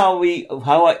remember how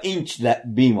I inched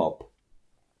that beam up?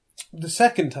 The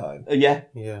second time? Yeah.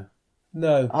 Yeah.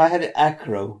 No. I had an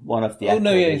acro, one of the Oh, acro.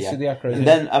 no, yeah, so the acros, And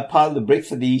yeah. then I piled the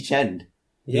bricks at each end.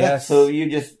 Yes. So you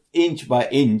just inch by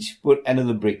inch put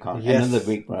another brick on, Yes. another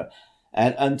brick on,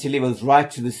 and until it was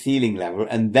right to the ceiling level,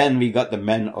 and then we got the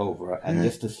men over and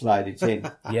just to slide it in.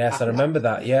 Yes, I remember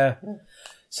that. Yeah.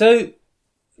 So,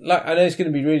 like, I know it's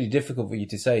going to be really difficult for you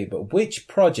to say, but which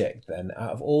project then,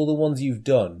 out of all the ones you've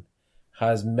done,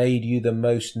 has made you the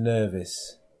most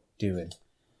nervous doing?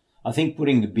 I think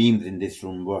putting the beams in this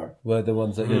room Were the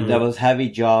ones that you that was heavy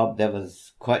job. That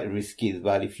was quite risky as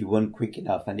well. If you weren't quick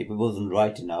enough and if it wasn't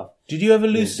right enough. Did you ever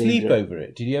lose Yeah, sleep dangerous. over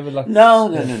it? Did you ever like?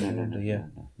 No. Yeah.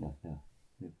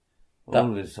 That,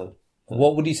 Always so.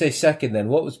 What would you say second then?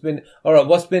 What's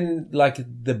been like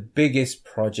the biggest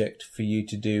project for you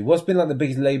to do? What's been like the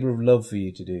biggest labour of love for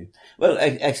you to do? Well,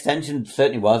 extension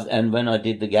certainly was, and when I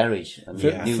did the garage, I mean,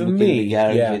 For- you for look me, in the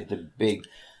garage yeah. is the big.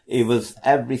 It was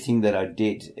everything that I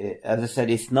did. As I said,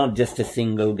 it's not just a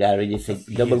single garage; it's a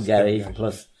double garage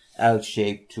plus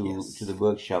L-shaped to the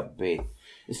workshop bay.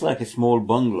 It's like a small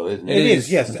bungalow, isn't it? It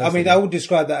is, yes. fantastic. I mean, I would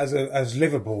describe that as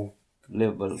livable.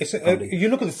 Livable. You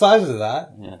look at the size of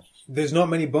that. Yeah. There's not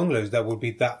many bungalows that would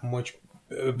be that much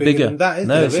bigger, Bigger. than that, is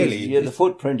No, there? it's- Really? Yeah, the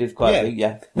footprint is quite big,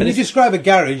 yeah. When you describe a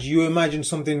garage, you imagine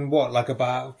something like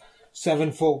about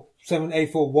 8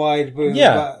 foot wide, but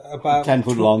Yeah. about 10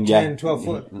 foot long, 10, yeah. 12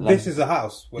 foot. Yeah. This is a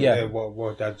house. Yeah.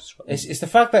 What Dad described. It's the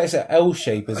fact that it's an L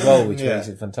shape as well, which Yeah. makes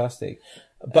it fantastic.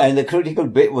 And the critical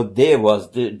bit was there was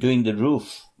doing the roof.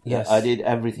 Yes. I did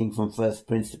everything from first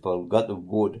principle, got the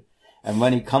wood. And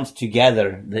when it comes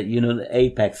together, the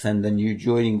apex and then you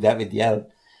joining that with the L,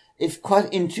 it's quite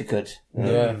intricate.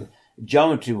 Yeah.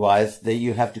 Geometry wise, that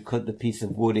you have to cut the piece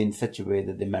of wood in such a way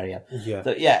that they marry up. Yeah.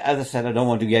 So yeah, as I said, I don't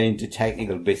want to get into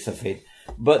technical bits of it,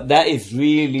 but that is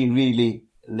really, really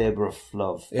labor of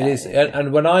love. It is.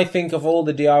 And when I think of all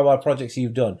the DIY projects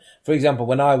you've done, for example,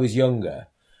 when I was younger,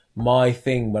 my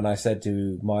thing when I said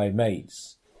to my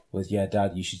mates was, yeah,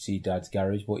 Dad, you should see Dad's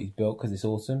garage, what he's built, because it's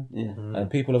awesome. Yeah. And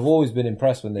people have always been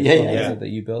impressed when they've said that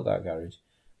you built that garage,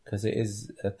 because it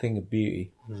is a thing of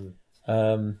beauty.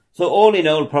 So all in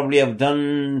all, probably I've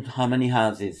done how many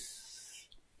houses?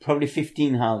 Probably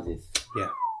 15 houses. Yeah.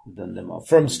 I've done them up.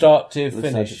 From start to From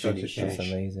finish. start to finish, That's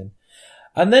yeah. amazing.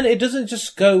 And then it doesn't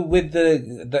just go with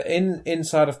the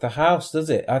inside of the house, does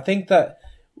it? I think that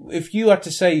if you had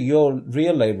to say your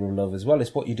real labour of love as well,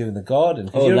 it's what you do in the garden.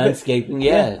 'Cause Oh, you're a bit- landscaping,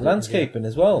 yeah. landscaping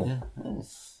as well.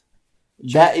 Yes.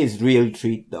 That is real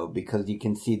treat though, because you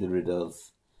can see the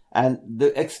results. And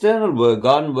the external work,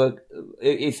 garden work,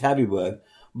 is heavy work,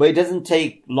 but it doesn't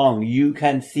take long. You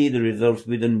can see the results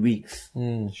within weeks.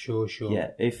 Sure.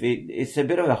 Yeah, it's a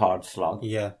bit of a hard slog,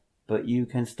 Yeah. but you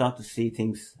can start to see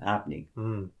things happening.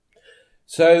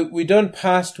 So we done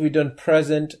past, we done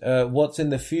present. What's in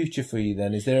the future for you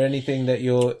then? Is there anything that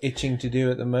you're itching to do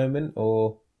at the moment,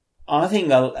 or? I think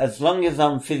as long as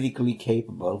I'm physically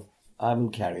capable, I will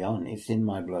carry on. It's in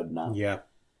my blood now. Yeah.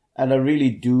 And I really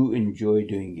do enjoy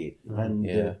doing it. When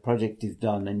the project is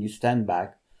done and you stand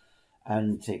back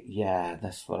and say, yeah,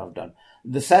 that's what I've done.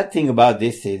 The sad thing about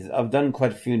this is I've done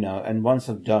quite a few now, and once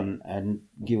I've done and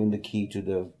given the key to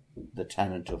the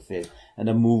tenant of it and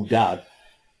I moved out,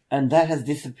 and that has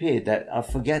disappeared, that I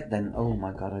forget then, oh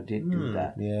my God, I did do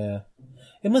that. Yeah.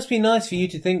 It must be nice for you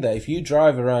to think that if you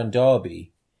drive around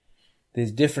Derby,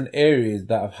 there's different areas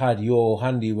that have had your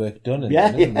handiwork done in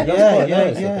Yeah, them, isn't it? yeah, That's quite yeah,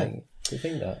 nice, yeah. I think, to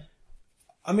think that.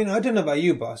 I mean, I don't know about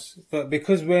you, boss, but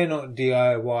because we're not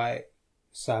DIY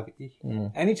savvy,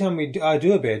 anytime I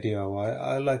do a bit of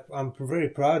DIY, I'm very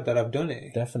proud that I've done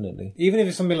it. Definitely. Even if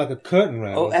it's something like a curtain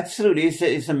rail. Oh, absolutely.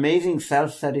 It's amazing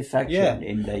self-satisfaction Yeah.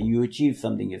 in that you achieve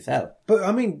something yourself. But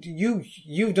I mean,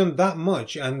 you've done that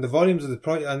much, and the volumes of the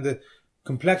project and the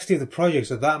complexity of the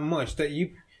projects are that much that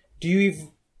do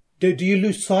you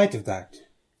lose sight of that?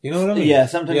 You know what I mean? Yeah,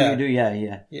 sometimes you do.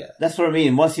 Yeah. Yeah. That's what I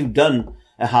mean. Once you've done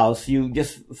a house, you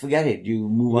just forget it. You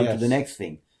move on to Yes. the next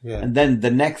thing. Yeah. And then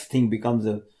the next thing becomes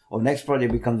next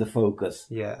project becomes the focus.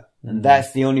 Yeah. And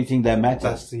that's the only thing that matters.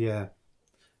 That's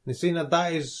You see, now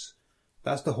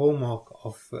that's the hallmark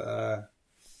of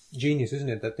genius, isn't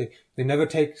it? That they never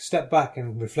step back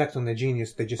and reflect on their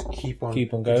genius. They just keep on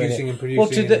Going. producing and producing. Well,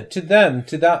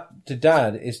 to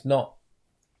Dad, it's not.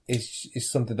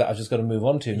 It's something that I've just got to move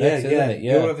on to next, isn't it?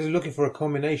 Yeah. You're obviously looking for a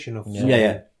combination of.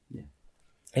 Yeah.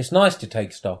 It's nice to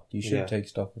take stock. You should Yeah. take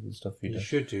stock of the stuff you do. You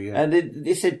should do, yeah. And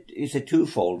it's a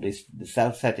twofold. The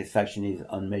self-satisfaction is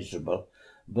unmeasurable,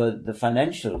 but the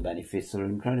financial benefits are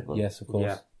incredible. Yes, of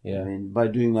course. Yeah. I mean, by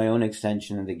doing my own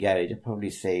extension in the garage, I probably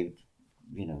saved,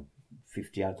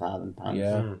 £50,000.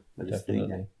 Yeah, But it's doing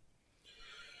that.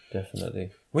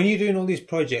 Definitely. When you're doing all these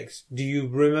projects, do you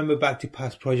remember back to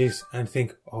past projects and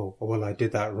think, oh, well, I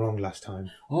did that wrong last time?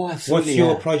 Oh, absolutely. What's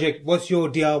your project? What's your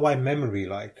DIY memory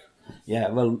like? Yeah,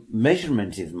 well,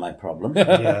 measurement is my problem.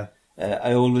 Yeah.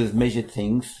 I always measure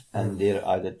things, and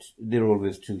they're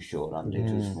always too short, aren't they?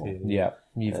 Too small. Yeah,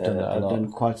 you've done that a I've lot.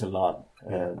 done quite a lot.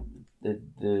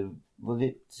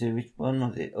 Which one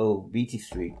was it? Oh, BT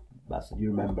Street, Bassett.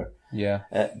 You remember? Yeah.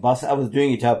 Bassett, I was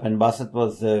doing it up, and Bassett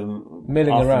was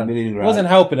Milling after around. milling around. Wasn't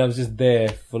helping. I was just there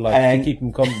for to And- keep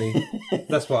him company.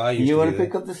 That's what I used You to want do. to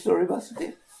pick up the story,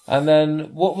 Bassett? And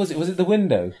then what was it? Was it the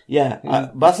window? Yeah,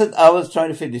 Bassett. I was trying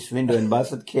to fit this window, and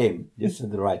Bassett came just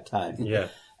at the right time. Yeah.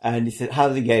 And he said,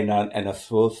 "How's it going on?" And I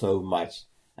swore so much.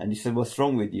 And he said, "What's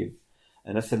wrong with you?"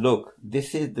 And I said, "Look,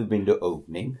 this is the window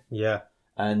opening. Yeah.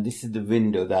 And this is the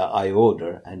window that I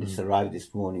order, and it's arrived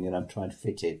this morning, and I'm trying to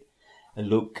fit it. And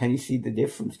look, can you see the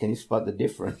difference? Can you spot the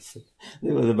difference?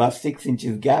 There was about 6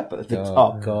 inches gap at the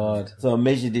top. God. So I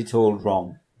measured it all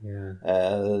wrong.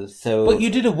 Yeah. So, But you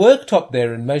did a worktop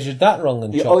there and measured that wrong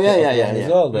and Yeah, chopped oh, yeah, it yeah, up yeah, wrong yeah.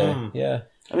 as well there. Yeah.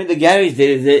 I mean, the garage, there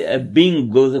is a beam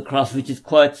goes across, which is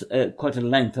quite a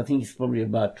length. I think it's probably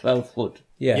about 12 foot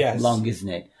Yeah. Yes. long, isn't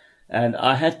it? And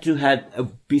I had to have a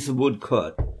piece of wood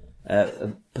cut,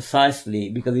 precisely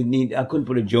because I couldn't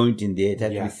put a joint in there. It had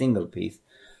to be Yeah. a single piece.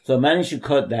 So I managed to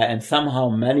cut that and somehow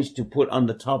managed to put on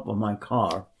the top of my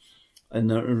car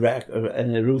in a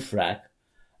roof rack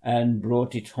and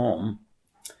brought it home.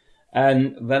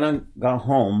 And when I got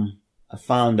home, I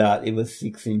found out it was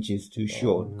 6 inches too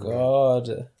short.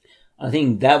 God. I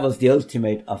think that was the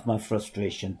ultimate of my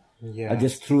frustration. Yeah. I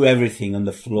just threw everything on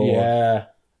the floor. Yeah.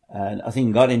 And I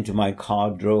think got into my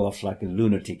car, drove off like a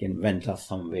lunatic and went off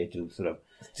somewhere to sort of,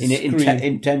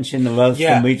 intention was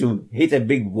Yeah. for me to hit a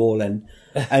big wall and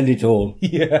end it all.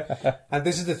 Yeah. And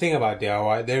this is the thing about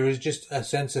DIY. There is just a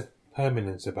sense of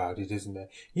permanence about it, isn't there?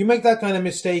 You make that kind of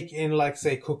mistake in, like,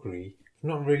 say, cookery.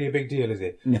 Not really a big deal, is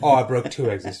it? Oh, I broke 2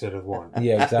 eggs instead of 1.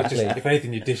 Yeah, It's exactly. just, if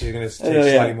anything, your dish is going to Oh, taste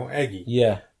yeah. slightly more eggy.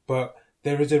 Yeah. But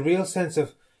there is a real sense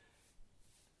of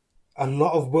a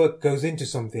lot of work goes into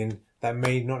something that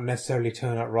may not necessarily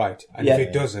turn out right. And Yeah. if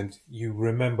it doesn't, you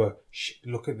remember,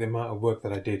 look at the amount of work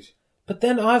that I did. But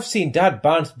then I've seen Dad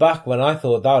bounce back when I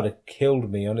thought that would have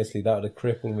killed me. Honestly, that would have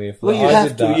crippled me. If Well, you I have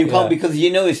did to. that, You yeah. can't because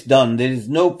you know it's done. There is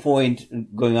no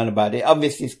point going on about it.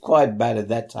 Obviously, it's quite bad at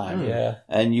that time. Yeah.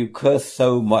 And you curse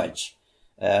so much.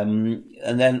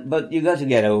 But you got to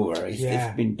get over it. Yeah.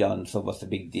 It's been done, so what's the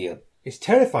big deal? It's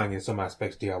terrifying in some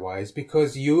aspects, DIYs,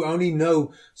 because you only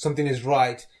know something is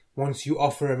right once you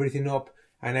offer everything up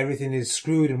and everything is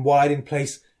screwed and wired in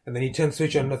place, and then you turn the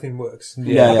switch on, nothing works.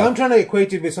 Yeah, Like, yeah. I'm trying to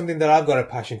equate it with something that I've got a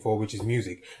passion for, which is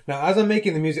music. Now, as I'm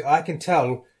making the music, I can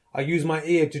tell, I use my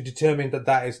ear to determine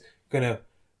that is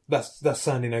that's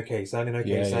sounding okay, Yeah, sounding,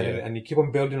 yeah. and you keep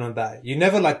on building on that. You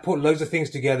never like put loads of things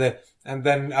together and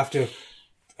then after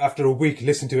a week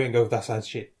listen to it and go, that sounds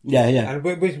shit. Yeah, yeah. And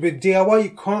with DIY,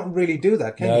 you can't really do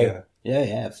that, can No. you? Yeah,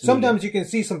 absolutely. Sometimes you can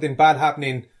see something bad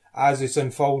happening as it's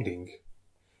unfolding,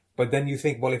 but then you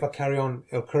think, well, if I carry on,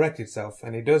 it'll correct itself,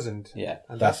 and it doesn't. Yeah.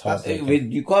 And That's that's heartbreaking. With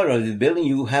you quite right. With building,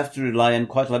 you have to rely on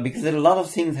quite a lot because there are a lot of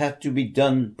things have to be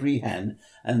done pre-hand,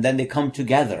 and then they come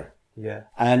together. yeah,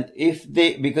 And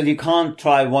because you can't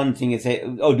try one thing and say,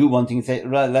 do one thing and say,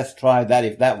 right, let's try that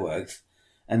if that works,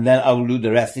 and then I will do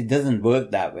the rest. It doesn't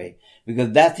work that way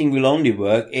because that thing will only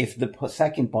work if the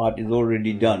second part is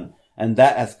already done, and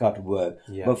that has got to work.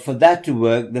 Yeah. But for that to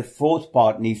work, the fourth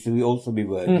part needs to also be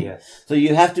working. Yes. So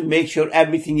you have to make sure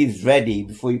everything is ready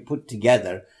before you put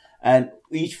together, and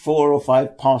each 4 or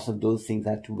 5 parts of those things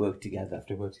have to work together.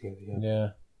 to work together. Yeah, Yeah.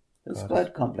 It's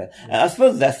quite complex. And I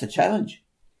suppose that's the challenge.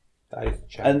 that is a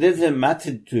challenge. And there's a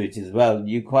method to it as well.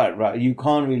 You're quite right. You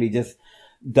can't really just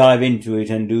dive into it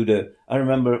and I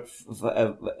remember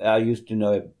I used to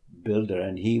know a builder,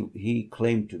 and he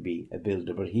claimed to be a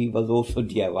builder, but he was also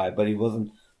DIY, but he wasn't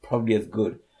probably as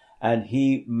good. And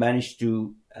he managed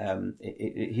to,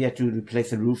 he had to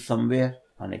replace a roof somewhere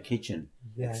on a kitchen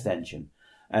extension.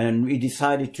 And we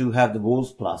decided to have the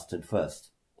walls plastered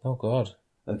first. Oh God.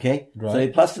 Okay? Right. So he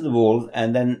plastered the walls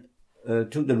and then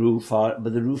took the roof out,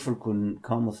 but the roofer couldn't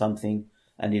come or something,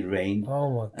 and it rained.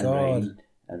 Oh my and God. rained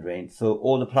and rained. So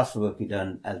all the plaster work he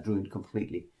done has ruined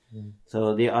completely.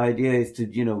 So the idea is to,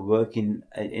 work in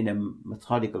a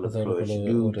methodical approach.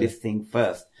 Do order. this thing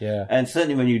first. Yeah. And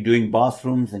certainly when you're doing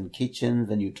bathrooms and kitchens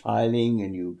and you're tiling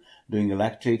and you're doing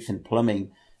electrics and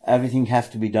plumbing, everything has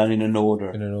to be done in an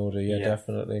order. In an order, yeah,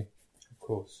 definitely. Of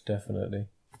course. Definitely.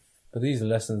 But these are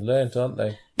lessons learned, aren't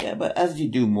they? Yeah, but as you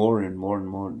do more and more and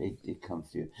more, it comes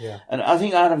to you. Yeah. And I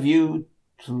think out of you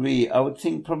 3, I would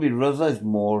think probably Rosa is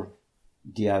more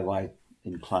DIY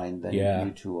inclined than Yeah.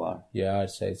 you 2 are. Yeah, I'd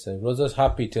say so. Rosa's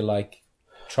happy to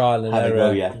trial and Have a error,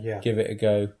 go, yeah. Yeah. give it a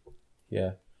go.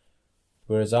 Yeah.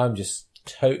 Whereas I'm just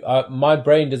my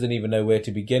brain doesn't even know where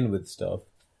to begin with stuff.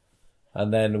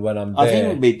 And then when I'm there, I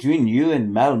think between you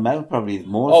and Mel probably is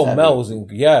more. oh, savvy.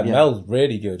 Mel's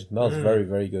really good. Mel's very,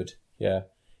 very good. Yeah.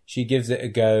 She gives it a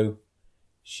go.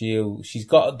 She's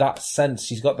got that sense,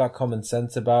 she's got that common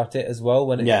sense about it as well,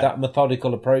 when it's that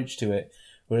methodical approach to it.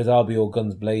 Whereas I'll be all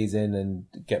guns blazing and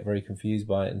get very confused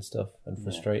by it and stuff and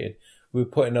frustrated. We were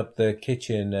putting up the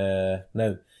kitchen, the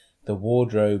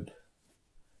wardrobe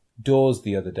doors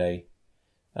the other day.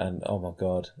 And oh my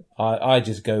God, I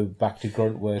just go back to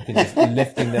grunt work and just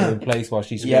lifting them in place while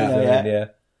she screws them in.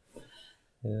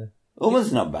 Yeah.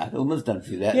 Uma's not bad. Uma's done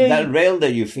for you. That, Yeah, that rail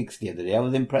that you fixed the other day, I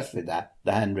was impressed with that.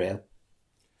 The handrail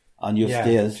on your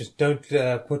stairs. Just don't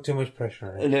put too much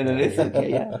pressure on it. No, it's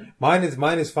okay, yeah. Mine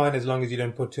is fine as long as you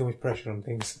don't put too much pressure on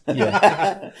things.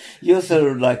 Yeah. You're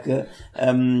sort of like a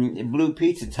Blue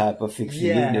Peter type of fixing,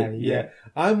 isn't it? Yeah.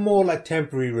 I'm more like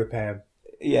temporary repair.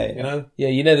 Yeah. You know, Yeah,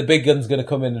 you know the big gun's going to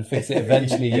come in and fix it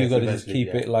eventually. Yes, You've got to just eventually,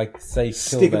 keep yeah. it like safe.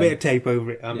 till stick a then. bit of tape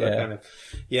over it. That kind of,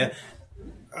 yeah.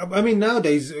 I mean,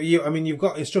 nowadays, you've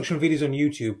got instructional videos on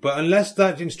YouTube, but unless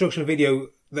that instructional video,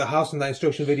 the house in that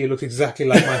instructional video looks exactly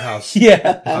like my house.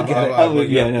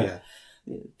 Yeah.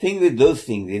 Thing with those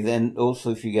things is, and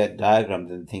also if you get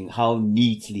diagrams and things, how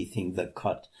neatly things are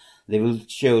cut. They will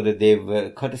show that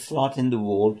they've cut a slot in the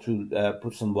wall to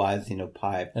put some wires in a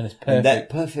pipe. And it's perfect. And that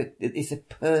perfect. It's a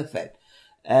perfect.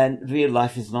 And real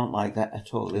life is not like that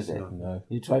at all, is it? No,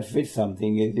 You try to fit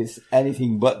something, it is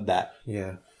anything but that.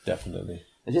 Yeah. definitely.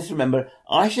 I just remember,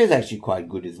 Aisha is actually quite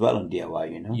good as well on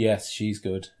DIY, you know? Yes, she's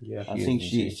good. Yeah. I think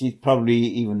she's probably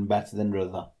even better than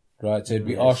Raza. Right, so it'd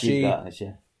be Yeah, she's Oshi, got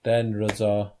Aisha. then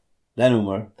Raza, Then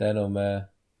Umar, then Omer,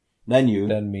 then you,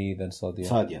 then me, then Sadia.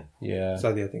 Sadia. Yeah.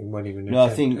 Sadly, I think won't even. No, I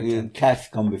think Cash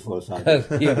come before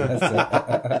Sadia. Yeah,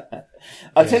 that's it.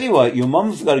 I'll tell you what, your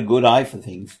mum's got a good eye for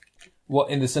things. What,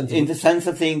 in the sense of... In the sense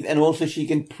of things, and also she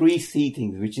can pre-see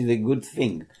things, which is a good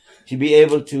thing. She'll be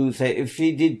able to say, if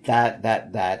she did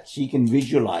that, she can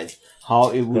visualize how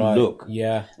it would Right, look.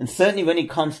 yeah. And certainly when it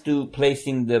comes to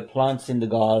placing the plants in the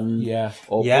garden, Yeah.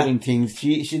 or Yeah. putting things,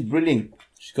 she's brilliant.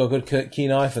 She's got a good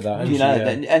keen eye for that, hasn't You she? know,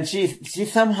 Yeah. and she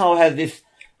somehow has this.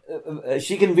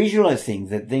 She can visualize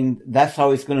things. That thing, that's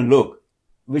how it's going to look,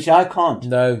 which I can't.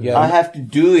 No, yeah. I have to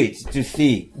do it to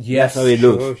see. Yes, that's how it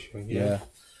looks. Sure, Yeah.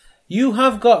 You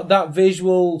have got that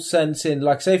visual sense in,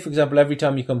 like, say, for example, every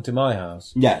time you come to my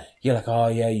house, Yeah, you're like, oh,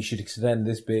 yeah, you should extend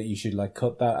this bit, you should, like,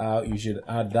 cut that out, you should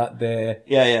add that there.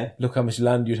 yeah. Look how much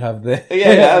land you'd have there.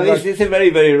 Yeah, I mean, Like, it's a very,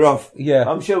 very rough. Yeah.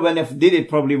 I'm sure when I did it,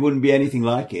 probably wouldn't be anything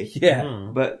like it. yeah.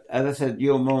 But as I said,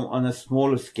 your mom on a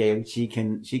smaller scale, she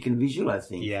can visualize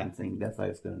things Yeah. and think that's how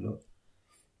it's going to look.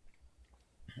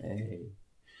 Hey.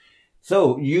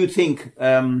 So you think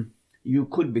you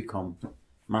could become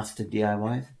master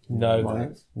DIY?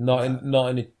 No,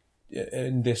 not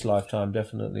in this lifetime,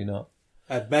 definitely not.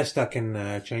 At best, I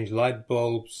can change light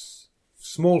bulbs,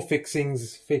 small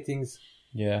fittings.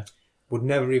 Yeah. Would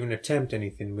never even attempt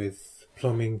anything with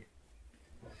plumbing.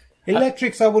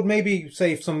 Electrics, I would maybe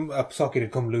say if a socket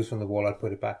had come loose from the wall, I'd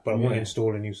put it back, but I wouldn't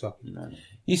install a new socket. No.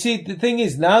 You see, the thing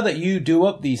is, now that you do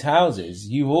up these houses,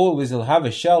 you always will have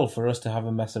a shelf for us to have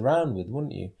a mess around with,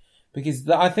 wouldn't you? Because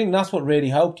I think that's what really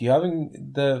helped you.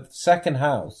 Having the second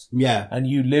house Yeah. and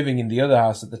you living in the other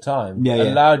house at the time Yeah, yeah.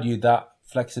 allowed you that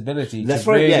flexibility. That's to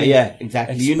right. really Yeah,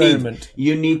 exactly. experiment.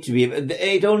 You need to be.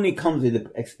 It only comes with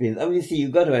the experience. Obviously,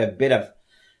 you've got to have a bit of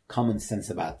common sense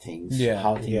about things,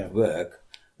 how things work.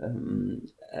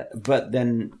 But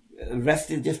then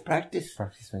rest is just practice.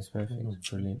 Practice makes perfect.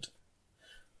 Brilliant.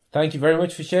 Thank you very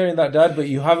much for sharing that, Dad. But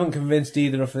you haven't convinced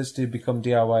either of us to become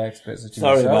DIY experts.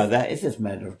 Sorry about that. It's just a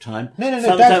matter of time. No.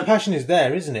 Dad's passion is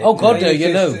there, isn't it? Oh, God, no, It's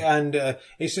you know. And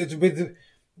it's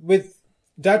with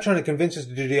Dad trying to convince us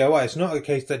to do DIY. It's not a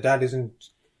case that Dad isn't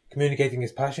communicating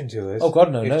his passion to us. Oh,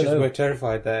 God, no, It's no, just no. we're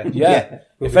terrified there. Yeah.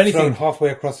 We'll If be anything, thrown halfway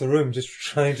across the room, just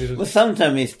trying to. Well,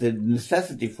 sometimes it's the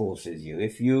necessity forces you.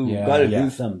 If you Yeah, got to yeah. do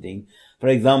something, for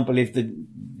example, if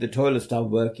the toilet stopped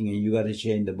working and you got to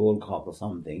change the bowl cap or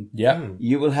something, yeah,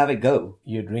 you will have a go.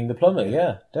 you'd ring the plumber.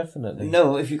 Yeah, definitely.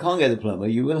 No, if you can't get the plumber,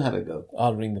 you will have a go.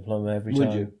 I'll ring the plumber every Would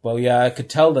time. you? Well, yeah, I could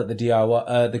tell that the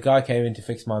DIY, the guy came in to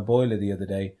fix my boiler the other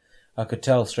day. I could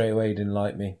tell straight away he didn't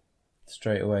like me.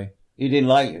 Straight away. He didn't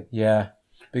like you. Yeah.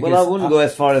 Well, I wouldn't go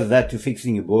as far as that to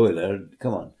fixing a boiler.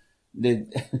 Come on.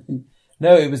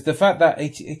 No, it was the fact that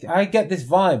I get this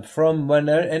vibe from when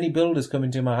any builders come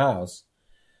into my house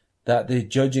that they're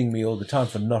judging me all the time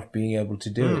for not being able to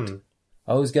do it.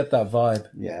 I always get that vibe.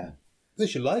 Yeah. They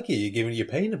should like you. You're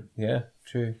paying them. Yeah,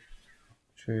 true.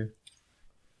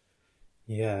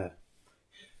 Yeah.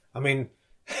 I mean,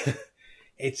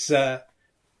 it's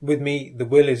with me. The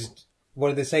will is. What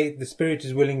do they say? The spirit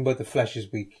is willing, but the flesh is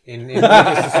weak. In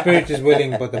the spirit is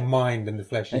willing, but the mind and the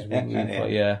flesh is weak. But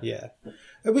yeah. Yeah.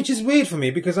 Which is weird for me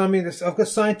because I mean, I've got a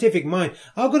scientific mind.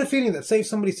 I've got a feeling that, say, if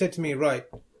somebody said to me, right,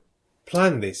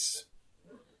 plan this,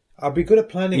 I'll be good at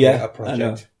planning a project. I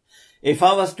know. If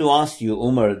I was to ask you,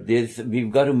 Umar,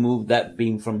 we've got to move that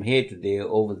beam from here to there,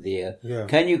 over there. Yeah.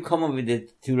 Can you come up with a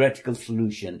theoretical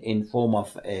solution in form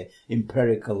of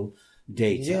empirical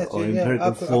data or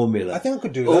empirical formula? I think I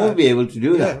could do that. that. We'll be able to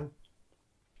do Yeah. that.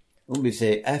 We'll be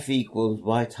say F equals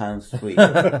Y times 3.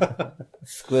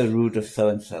 Square root of so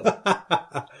and so.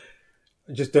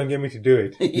 Just don't get me to do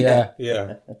it. Yeah.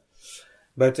 Yeah.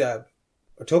 But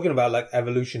talking about like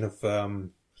evolution of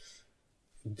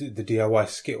the DIY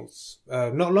skills.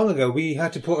 Not long ago, we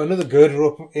had to put another girder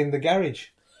up in the garage.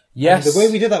 Yes. And the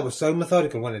way we did that was so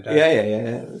methodical, wasn't it, Dad?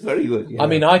 Yeah. It was very good. Yeah. I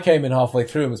mean, I came in halfway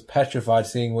through and was petrified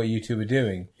seeing what you two were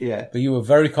doing. Yeah. But you were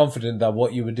very confident that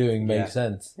what you were doing made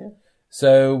sense. Yeah.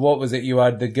 So what was it? You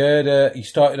had the girder. You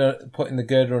started putting the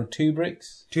girder on 2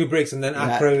 bricks. 2 bricks and then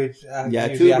acro.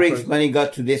 2 bricks. When it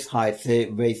got to this height, say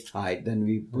waist height, then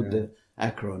we put the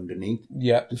acro underneath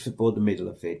to support the middle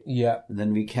of it. Yeah. And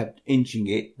then we kept inching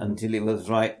it until it was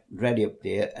ready up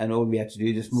there, and all we had to do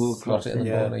is just move across it in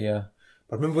the corner. Yeah.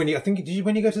 But remember when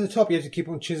you go to the top, you had to keep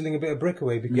on chiseling a bit of brick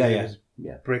away because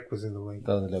brick was in the way.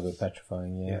 That was a little bit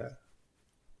petrifying. Yeah.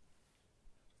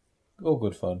 All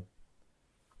good fun.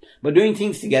 But doing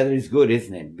things together is good,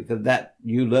 isn't it? Because that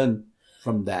you learn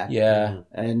from that. Yeah.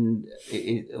 And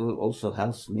it also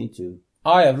helps me to.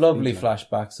 I have lovely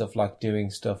flashbacks of like doing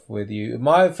stuff with you.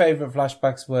 My favourite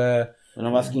flashbacks were when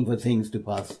I'm asking for things to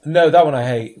pass. No, that one I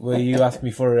hate. Where you asked me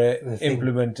for an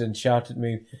implement and shouted at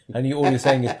me, and all you're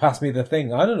saying is "pass me the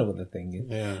thing." I don't know what the thing is.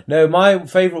 Yeah. No, my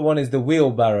favourite one is the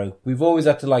wheelbarrow. We've always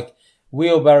had to like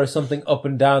wheelbarrow something up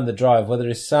and down the drive, whether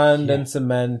it's sand and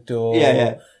cement or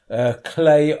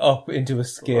clay up into a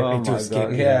skip.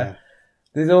 Yeah.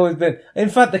 There's always been, in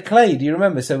fact, the clay, do you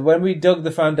remember? So when we dug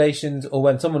the foundations, or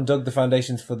when someone dug the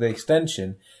foundations for the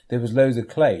extension, there was loads of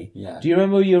clay. Yeah. Do you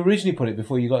remember where you originally put it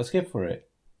before you got a skip for it?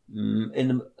 In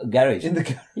the garage. In the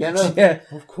garage. Yeah, no. Yeah.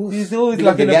 Of course. It's always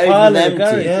Because like in the a garage pile was in the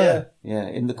garage. empty. Yeah. Yeah,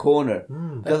 in the corner.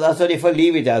 Because I thought if I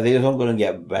leave it out there, it's not going to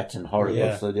get wet and horrible.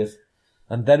 Yeah. So just.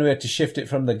 And then we had to shift it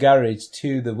from the garage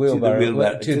to the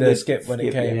wheelbarrow, to the skip when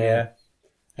it came,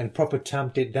 And proper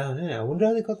tamped it down, innit? I wonder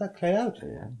how they got that clay out.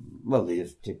 Yeah. Well, they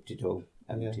just tipped it all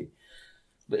empty.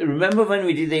 But remember when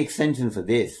we did the extension for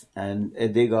this and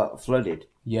they got flooded?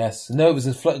 Yes. No, it was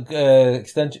a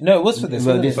extension. No, it was for this.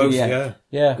 Well, wasn't it? this,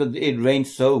 Yeah. Because it rained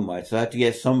so much, so I had to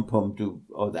get some pump to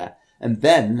all that. And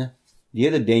then the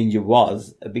other danger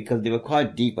was because they were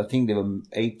quite deep. I think they were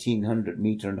 1,800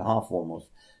 meter and a half almost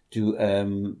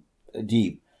to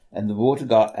deep. And the water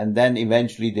and then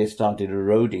eventually they started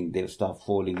eroding. They'll start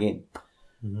falling in.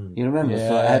 Mm-hmm. You remember? Yeah.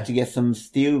 So I had to get some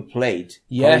steel plate.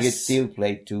 Yes. Steel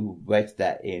plate to wedge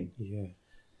that in. Yeah.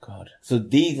 God. So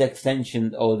these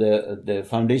extensions or the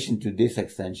foundation to this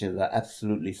extension are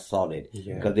absolutely solid.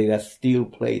 Yeah. Because they got steel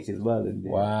plates as well in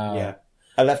there. Wow. Yeah.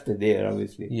 I left it there,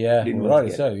 obviously. Yeah.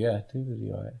 Right. So, yeah. Too good,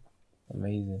 right.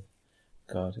 Amazing.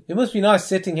 God. It must be nice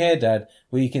sitting here, Dad,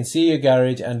 where you can see your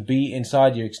garage and be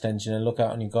inside your extension and look out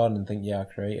on your garden and think, I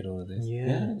created all of this.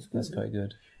 Yeah. That's quite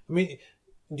good. I mean,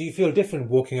 do you feel different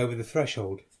walking over the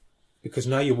threshold? Because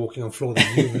now you're walking on floor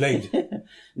that you've laid.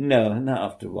 No, not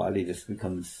after a while. It just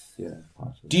becomes,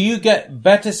 part of it. Do you get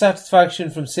better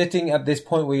satisfaction from sitting at this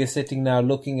point where you're sitting now,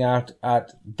 looking out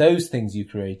at those things you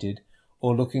created,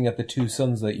 or looking at the 2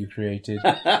 sons that you created?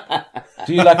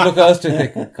 Do you look at us to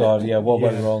think, oh, God, what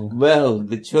went wrong? Well,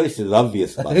 the choice is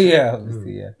obvious.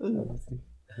 Obviously.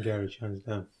 Garage, hands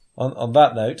down. On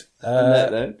that note,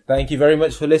 thank you very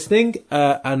much for listening,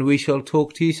 and we shall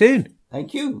talk to you soon.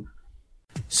 Thank you.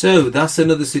 So that's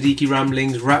another Siddiqui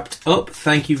Ramblings wrapped up.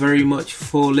 Thank you very much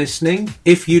for listening.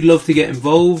 If you'd love to get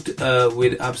involved,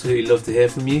 we'd absolutely love to hear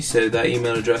from you. So that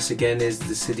email address again is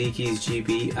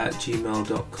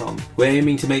thesiddiquisgb@gmail.com. We're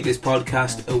aiming to make this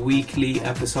podcast a weekly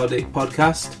episodic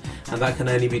podcast, and that can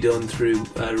only be done through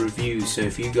reviews. So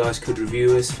if you guys could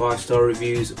review us, 5-star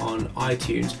reviews on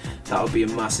iTunes, that would be a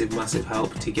massive, massive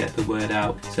help to get the word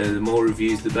out. So the more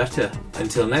reviews, the better.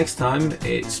 Until next time,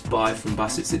 it's bye from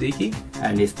Basit Siddiqui.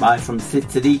 And it's bye from Sid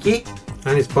Siddiqui.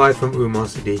 And it's bye from Umar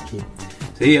Siddiqui.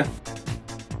 See ya.